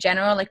say in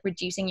general, like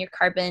reducing your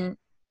carbon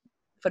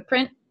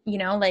footprint,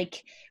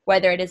 like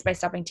whether it is by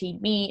stopping to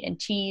eat meat and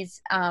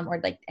cheese,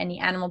 or like any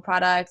animal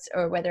products,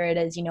 or whether it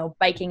is,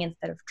 biking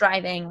instead of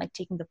driving, like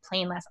taking the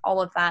plane less,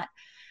 all of that.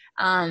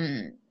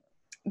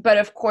 But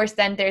of course,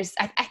 then there's,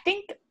 I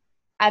think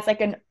as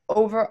like an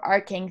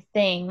overarching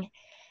thing,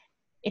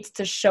 it's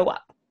to show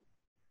up.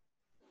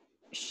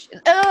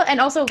 And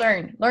also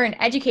learn,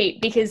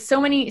 educate, because so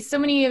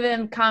many of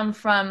them come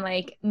from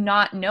like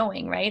not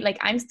knowing, right? Like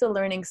I'm still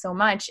learning so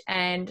much.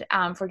 And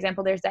for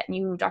example, there's that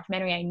new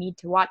documentary, I need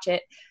to watch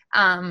it,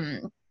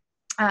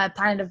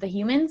 Planet of the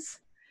Humans.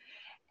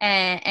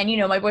 And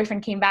my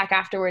boyfriend came back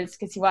afterwards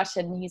because he watched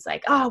it, and he's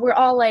like, oh, we're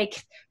all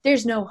like,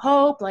 there's no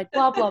hope, like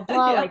blah, blah,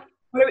 blah. Like,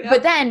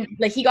 but then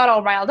like he got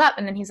all riled up,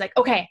 and then he's like,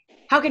 okay,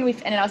 how can we,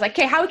 and I was like,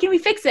 okay, how can we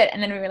fix it?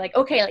 And then we were like,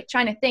 okay, like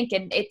trying to think,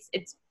 and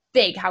it's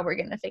big how we're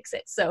going to fix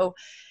it. So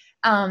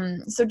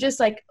just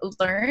like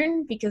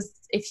learn, because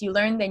if you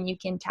learn, then you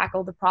can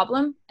tackle the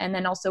problem. And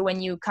then also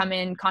when you come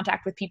in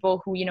contact with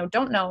people who,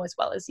 don't know as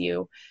well as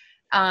you,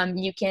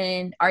 you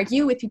can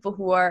argue with people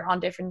who are on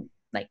different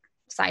like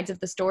sides of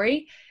the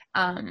story.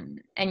 And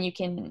you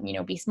can,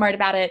 be smart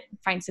about it,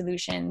 find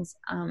solutions,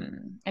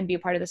 and be a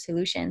part of the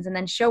solutions, and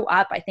then show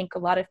up. I think a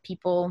lot of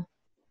people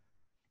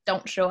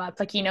don't show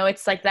up. Like,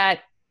 it's like that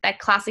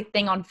classic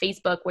thing on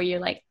Facebook where you're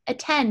like,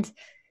 attend,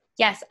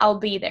 yes, I'll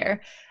be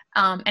there.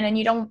 And then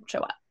you don't show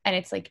up, and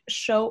it's like,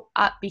 show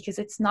up, because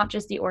it's not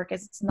just the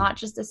orcas. It's not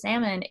just the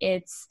salmon.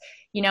 It's,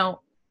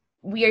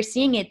 we are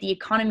seeing it. The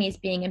economy is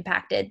being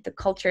impacted. The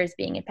culture is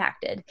being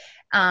impacted.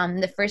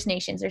 The First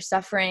Nations are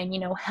suffering,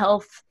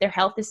 their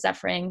health is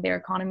suffering. Their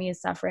economy is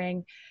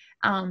suffering.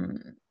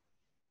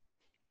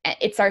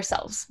 It's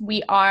ourselves.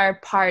 We are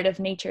part of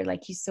nature,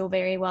 like you so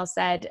very well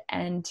said.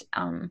 And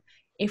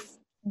if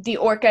the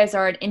orcas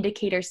are an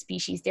indicator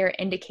species, they're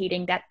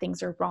indicating that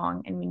things are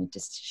wrong, and we need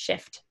to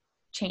shift,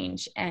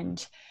 change,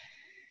 and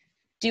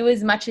do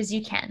as much as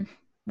you can,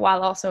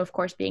 while also, of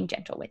course, being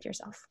gentle with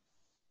yourself.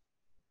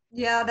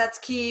 Yeah, that's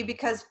key,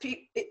 because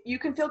you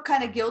can feel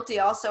kind of guilty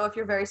also if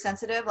you're very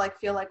sensitive, like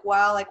feel like,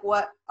 wow, like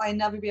what, I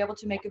never be able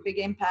to make a big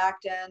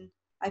impact, and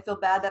I feel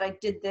bad that I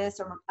did this,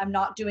 or I'm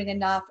not doing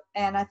enough.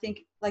 And I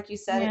think, like you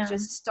said, It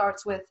just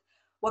starts with,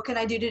 what can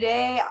I do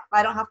today?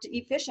 I don't have to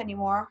eat fish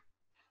anymore.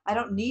 I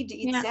don't need to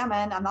eat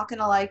salmon. I'm not going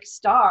to like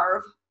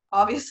starve,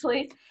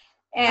 obviously.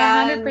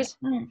 And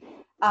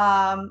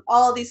 100%.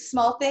 All of these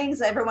small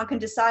things, everyone can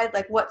decide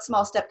like, what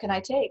small step can I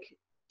take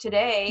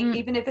today?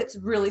 Even if it's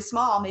really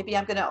small, maybe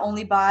I'm going to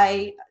only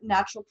buy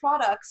natural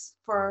products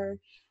for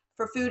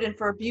food and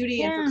for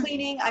beauty and for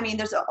cleaning. I mean,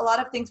 there's a lot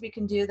of things we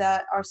can do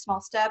that are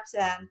small steps.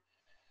 And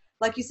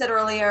like you said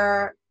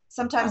earlier,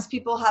 sometimes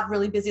people have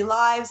really busy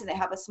lives and they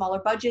have a smaller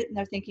budget, and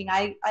they're thinking,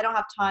 I don't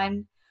have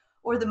time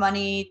or the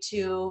money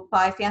to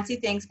buy fancy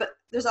things. But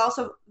there's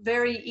also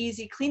very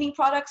easy cleaning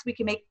products we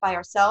can make by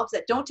ourselves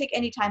that don't take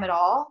any time at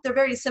all. They're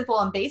very simple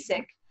and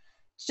basic.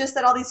 It's just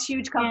that all these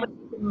huge companies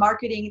in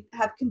marketing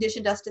have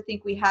conditioned us to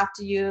think we have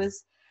to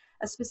use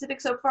a specific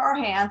soap for our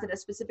hands and a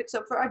specific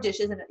soap for our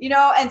dishes, and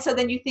and so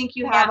then you think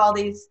you have all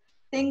these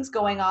things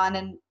going on.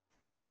 And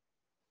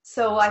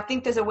so I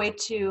think there's a way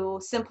to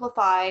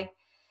simplify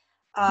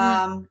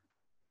the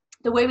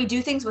way we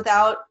do things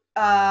without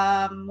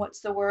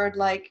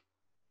like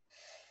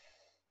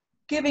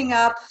giving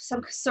up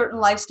some certain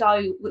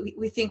lifestyle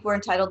we think we're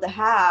entitled to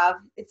have.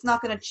 It's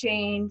not going to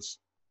change,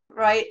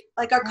 right?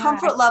 Like our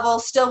comfort level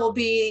still will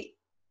be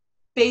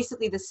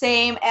basically the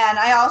same. And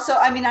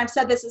I've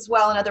said this as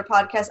well in other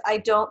podcasts, I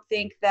don't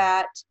think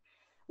that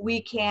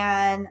we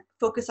can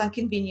focus on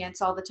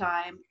convenience all the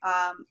time,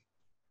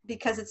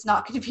 because it's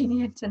not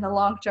convenient in the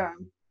long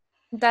term.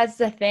 That's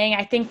the thing.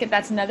 I think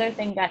that's another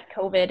thing that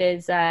COVID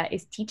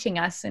is teaching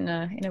us in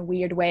a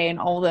weird way, and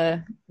all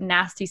the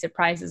nasty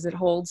surprises it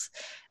holds.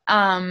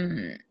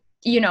 Um,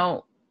 you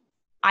know,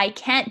 I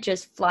can't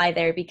just fly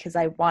there because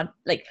I want,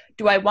 like,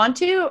 do I want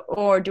to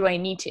or do I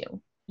need to?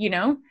 You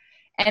know?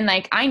 And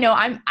like I know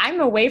I'm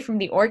away from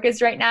the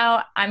orcas right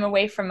now. I'm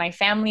away from my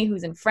family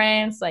who's in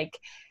France. Like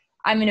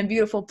I'm in a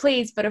beautiful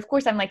place, but of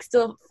course I'm like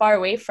still far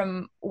away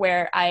from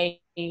where I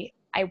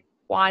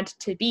want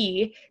to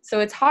be.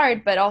 So it's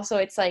hard, but also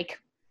it's like,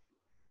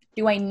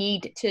 do I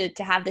need to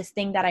have this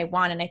thing that I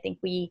want? And I think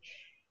we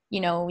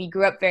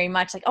grew up very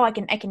much like, oh, I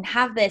can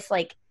have this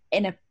like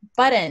in a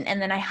button,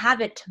 and then I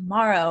have it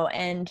tomorrow.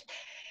 And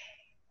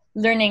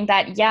learning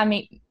that, yeah,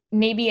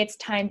 maybe it's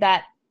time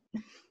that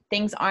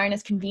things aren't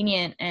as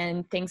convenient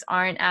and things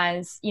aren't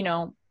as,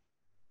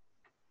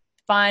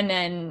 fun,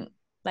 and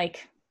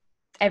like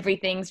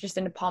everything's just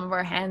in the palm of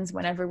our hands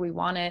whenever we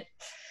want it.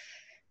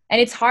 And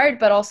it's hard,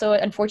 but also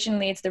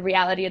unfortunately it's the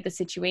reality of the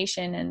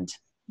situation, and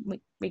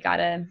we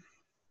gotta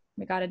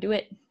do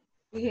it.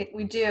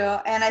 We do.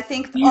 And I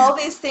think all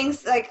these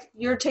things, like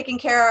you're taking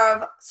care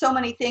of so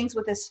many things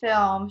with this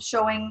film,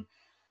 showing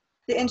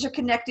the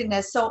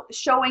interconnectedness, so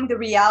showing the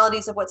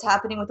realities of what's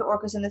happening with the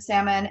orcas and the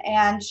salmon,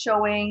 and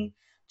showing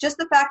just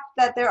the fact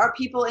that there are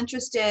people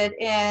interested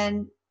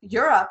in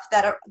Europe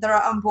that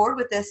are on board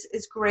with this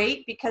is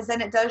great, because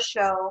then it does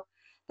show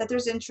that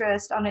there's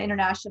interest on an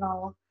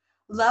international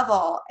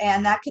level,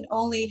 and that can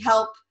only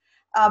help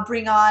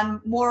bring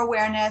on more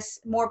awareness,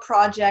 more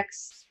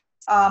projects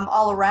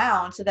all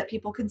around, so that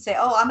people can say,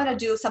 oh, I'm going to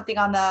do something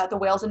on the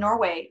whales in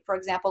Norway, for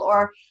example,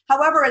 or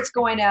however it's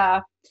going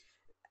to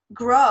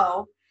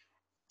grow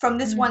from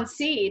this one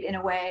seed in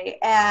a way.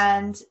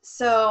 And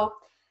so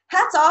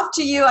hats off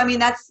to you. I mean,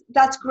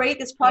 that's great.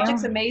 This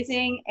project's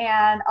amazing.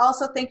 And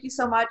also thank you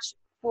so much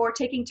for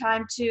taking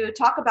time to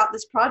talk about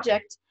this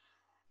project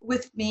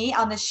with me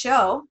on this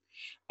show.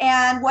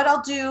 And what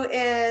I'll do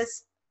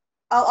is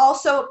I'll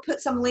also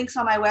put some links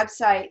on my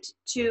website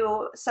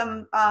to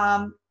some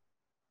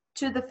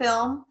to the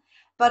film,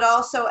 but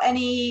also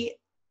any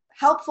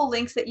helpful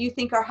links that you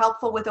think are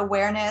helpful with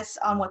awareness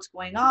on what's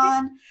going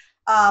on.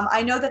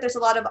 I know that there's a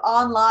lot of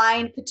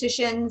online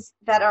petitions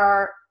that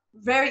are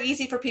very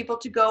easy for people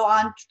to go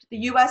on to the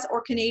US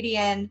or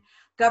Canadian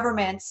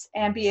governments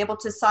and be able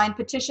to sign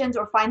petitions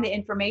or find the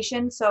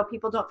information, so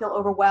people don't feel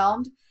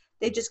overwhelmed.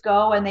 They just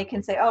go and they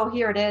can say, oh,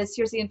 here it is.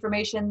 Here's the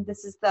information.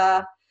 This is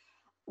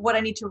what I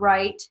need to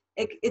write.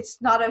 It's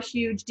not a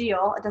huge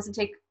deal. It doesn't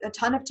take a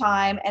ton of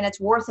time, and it's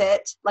worth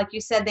it. Like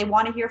you said, they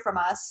want to hear from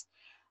us,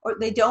 or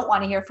they don't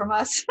want to hear from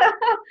us.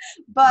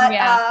 But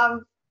yeah.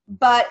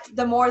 But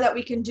the more that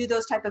we can do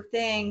those type of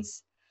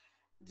things,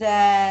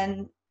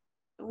 then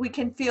we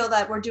can feel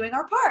that we're doing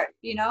our part,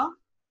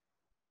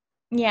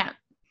 Yeah.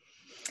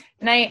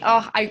 And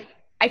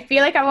I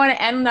feel like I want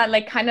to end on that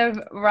like kind of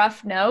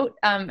rough note.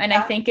 And yeah.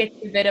 I think it's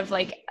a bit of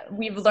like,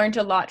 we've learned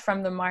a lot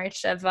from the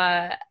March of,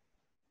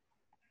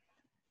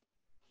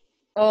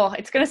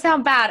 it's going to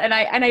sound bad. And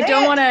I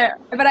don't want to,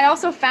 but I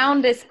also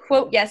found this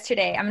quote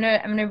yesterday. I'm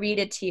going to read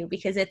it to you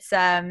because it's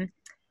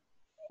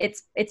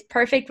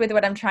perfect with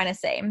what I'm trying to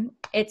say.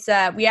 It's,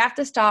 we have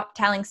to stop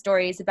telling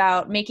stories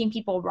about making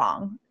people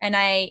wrong. And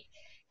I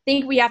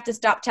think we have to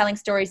stop telling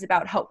stories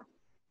about hope.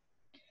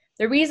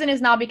 The reason is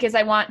not because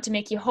I want to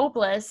make you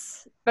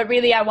hopeless, but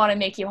really I want to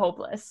make you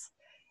hopeless.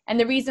 And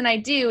the reason I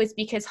do is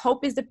because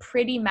hope is a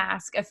pretty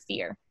mask of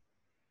fear.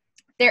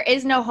 There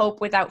is no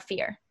hope without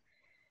fear.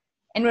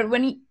 And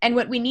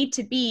what we need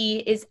to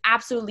be is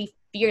absolutely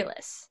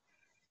fearless.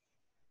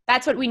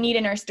 That's what we need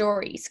in our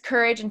stories,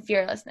 courage and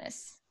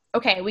fearlessness.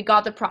 Okay, we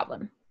got the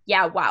problem.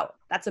 Yeah, wow,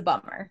 that's a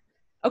bummer.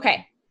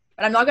 Okay,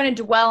 but I'm not going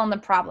to dwell on the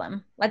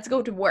problem. Let's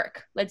go to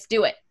work. Let's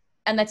do it.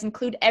 And let's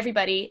include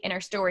everybody in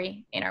our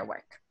story, in our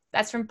work.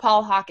 That's from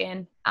Paul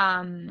Hawken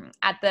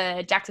at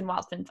the Jackson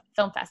Wild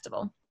Film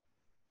Festival.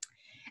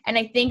 And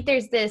I think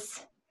there's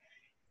this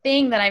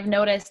thing that I've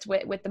noticed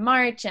with the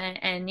March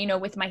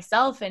and with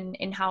myself and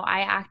in how I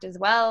act as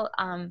well.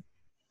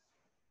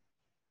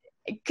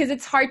 Because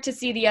it's hard to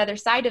see the other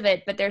side of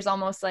it, but there's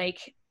almost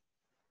like,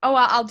 oh,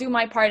 I'll do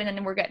my part and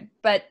then we're good.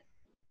 But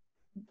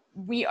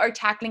we are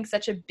tackling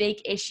such a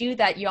big issue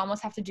that you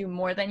almost have to do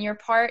more than your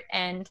part.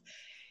 And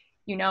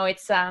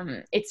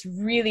it's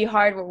really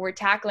hard what we're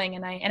tackling,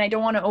 and I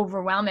don't want to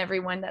overwhelm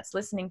everyone that's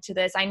listening to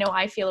this. I know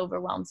I feel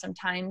overwhelmed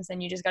sometimes,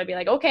 and you just got to be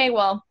like, okay,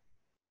 well,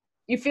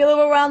 you feel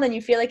overwhelmed and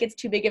you feel like it's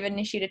too big of an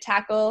issue to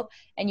tackle,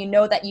 and you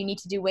know that you need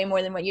to do way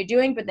more than what you're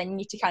doing, but then you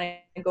need to kind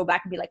of go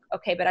back and be like,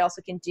 okay, but I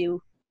also can do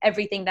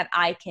everything that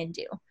I can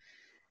do,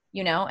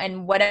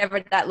 and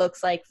whatever that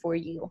looks like for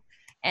you.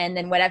 And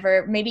then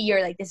whatever, maybe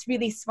you're like this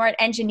really smart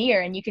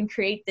engineer and you can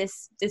create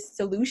this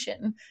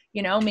solution,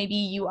 maybe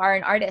you are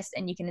an artist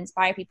and you can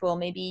inspire people.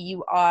 Maybe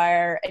you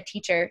are a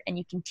teacher and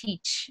you can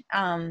teach.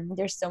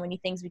 There's so many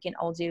things we can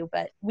all do,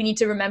 but we need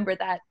to remember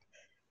that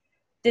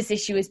this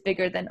issue is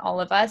bigger than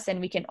all of us,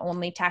 and we can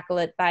only tackle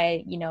it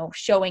by,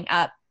 showing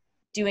up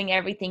doing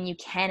everything you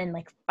can and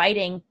like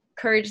fighting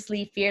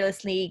courageously,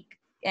 fearlessly.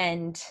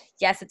 And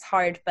yes, it's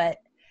hard, but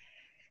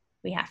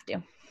we have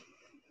to.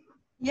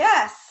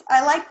 Yes,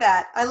 I like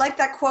that. I like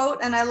that quote,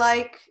 and I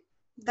like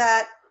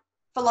that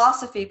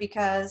philosophy,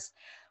 because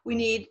we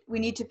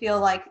need to feel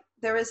like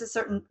there is a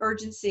certain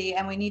urgency,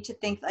 and we need to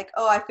think like,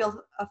 oh, I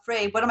feel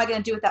afraid. What am I going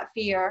to do with that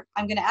fear?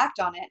 I'm going to act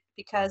on it,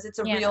 because it's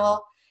a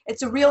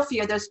real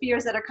fear. There's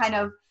fears that are kind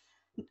of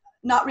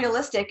not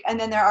realistic, and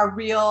then there are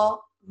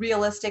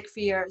realistic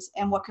fears,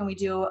 and what can we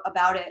do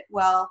about it?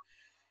 Well,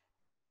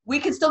 we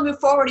can still move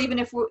forward even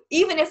if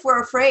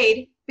we're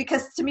afraid,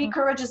 because to me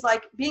courage is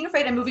like being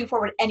afraid and moving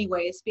forward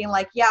anyways, being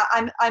like, yeah,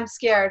 I'm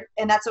scared,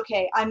 and that's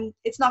okay.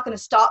 It's not going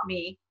to stop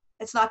me.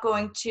 It's not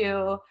going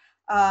to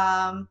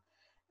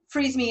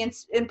freeze me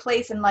in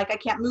place, and like I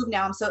can't move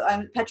now,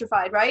 I'm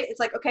petrified, right? It's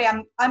like, okay,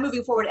 I'm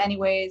moving forward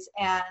anyways,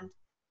 and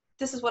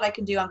this is what I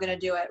can do. I'm going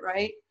to do it,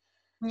 right?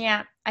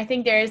 Yeah, I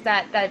think there is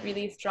that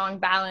really strong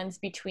balance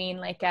between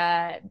like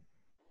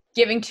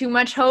giving too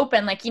much hope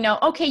and like,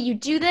 okay, you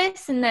do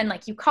this and then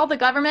like you call the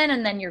government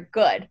and then you're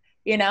good,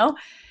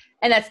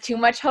 and that's too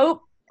much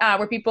hope,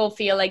 where people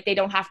feel like they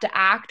don't have to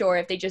act, or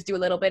if they just do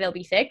a little bit, it'll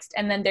be fixed.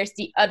 And then there's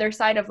the other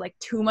side of like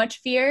too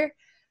much fear,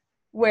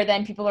 where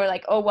then people are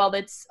like, oh, well,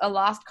 it's a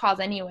lost cause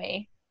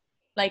anyway.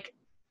 Like,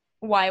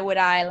 why would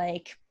I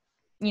like,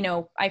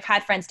 I've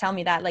had friends tell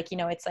me that, like,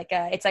 it's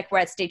like we're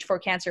at stage 4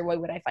 cancer. Why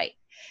would I fight?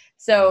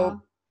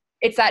 So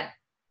it's that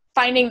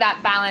finding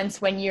that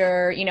balance when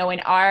you're, in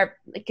our,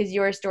 because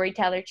you're a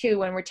storyteller too,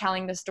 when we're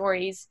telling the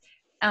stories,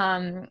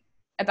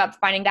 about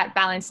finding that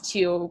balance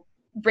to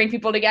bring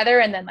people together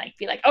and then like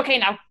be like, okay,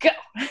 now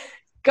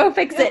go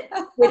fix it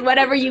with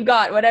whatever you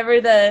got, whatever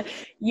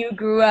you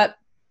grew up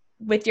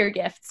with your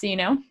gifts,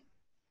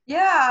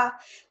 Yeah.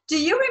 Do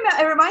you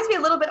remember, it reminds me a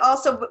little bit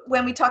also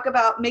when we talk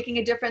about making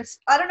a difference.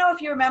 I don't know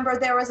if you remember,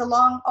 there was a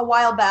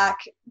while back,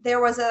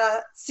 there was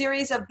a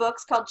series of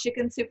books called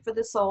Chicken Soup for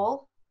the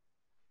Soul.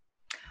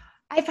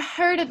 I've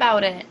heard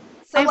about it.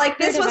 So like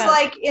this was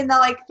like in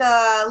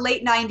the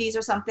late 90s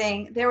or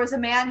something. There was a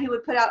man who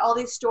would put out all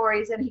these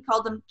stories, and he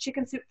called them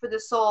Chicken Soup for the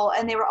Soul,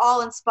 and they were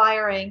all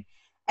inspiring.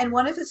 And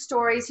one of his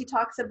stories, he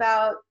talks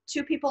about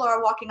 2 people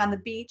are walking on the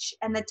beach,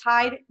 and the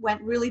tide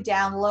went really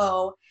down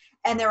low,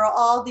 and there were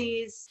all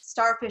these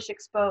starfish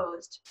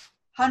exposed,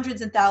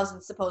 hundreds and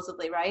thousands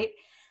supposedly, right?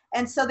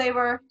 And so do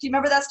you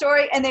remember that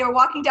story? And they were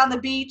walking down the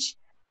beach,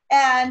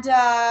 and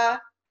the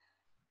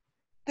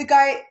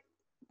guy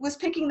was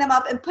picking them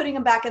up and putting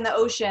them back in the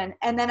ocean.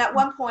 And then at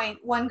one point,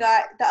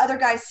 the other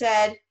guy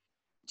said,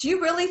 do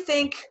you really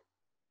think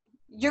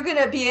you're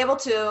going to be able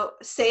to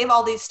save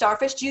all these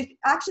starfish? Do you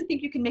actually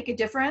think you can make a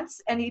difference?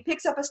 And he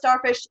picks up a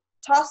starfish,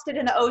 tossed it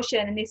in the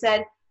ocean, and he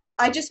said,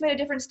 I just made a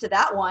difference to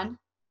that one,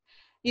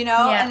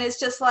 Yeah. And it's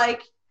just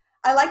like,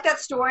 I like that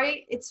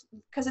story. It's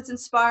because it's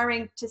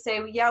inspiring to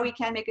say, yeah, we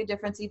can make a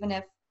difference even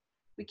if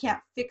we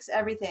can't fix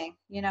everything,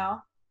 Yeah.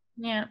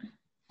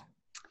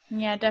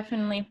 Yeah,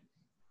 definitely.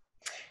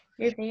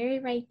 You're very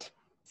right.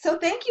 So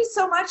thank you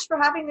so much for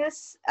having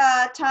this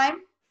time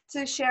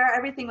to share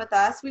everything with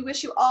us. We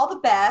wish you all the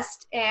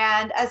best.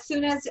 And as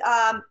soon as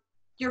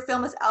your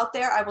film is out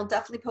there, I will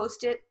definitely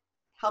post it,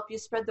 help you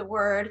spread the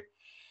word.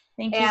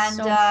 Thank you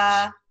so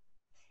much.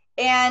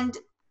 And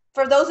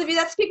for those of you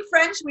that speak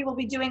French, we will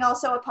be doing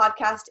also a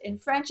podcast in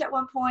French at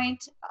one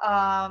point.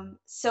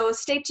 So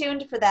stay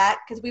tuned for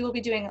that, because we will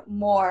be doing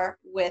more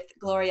with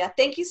Gloria.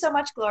 Thank you so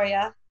much,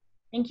 Gloria.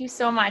 Thank you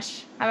so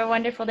much. Have a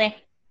wonderful day.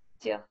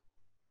 See you.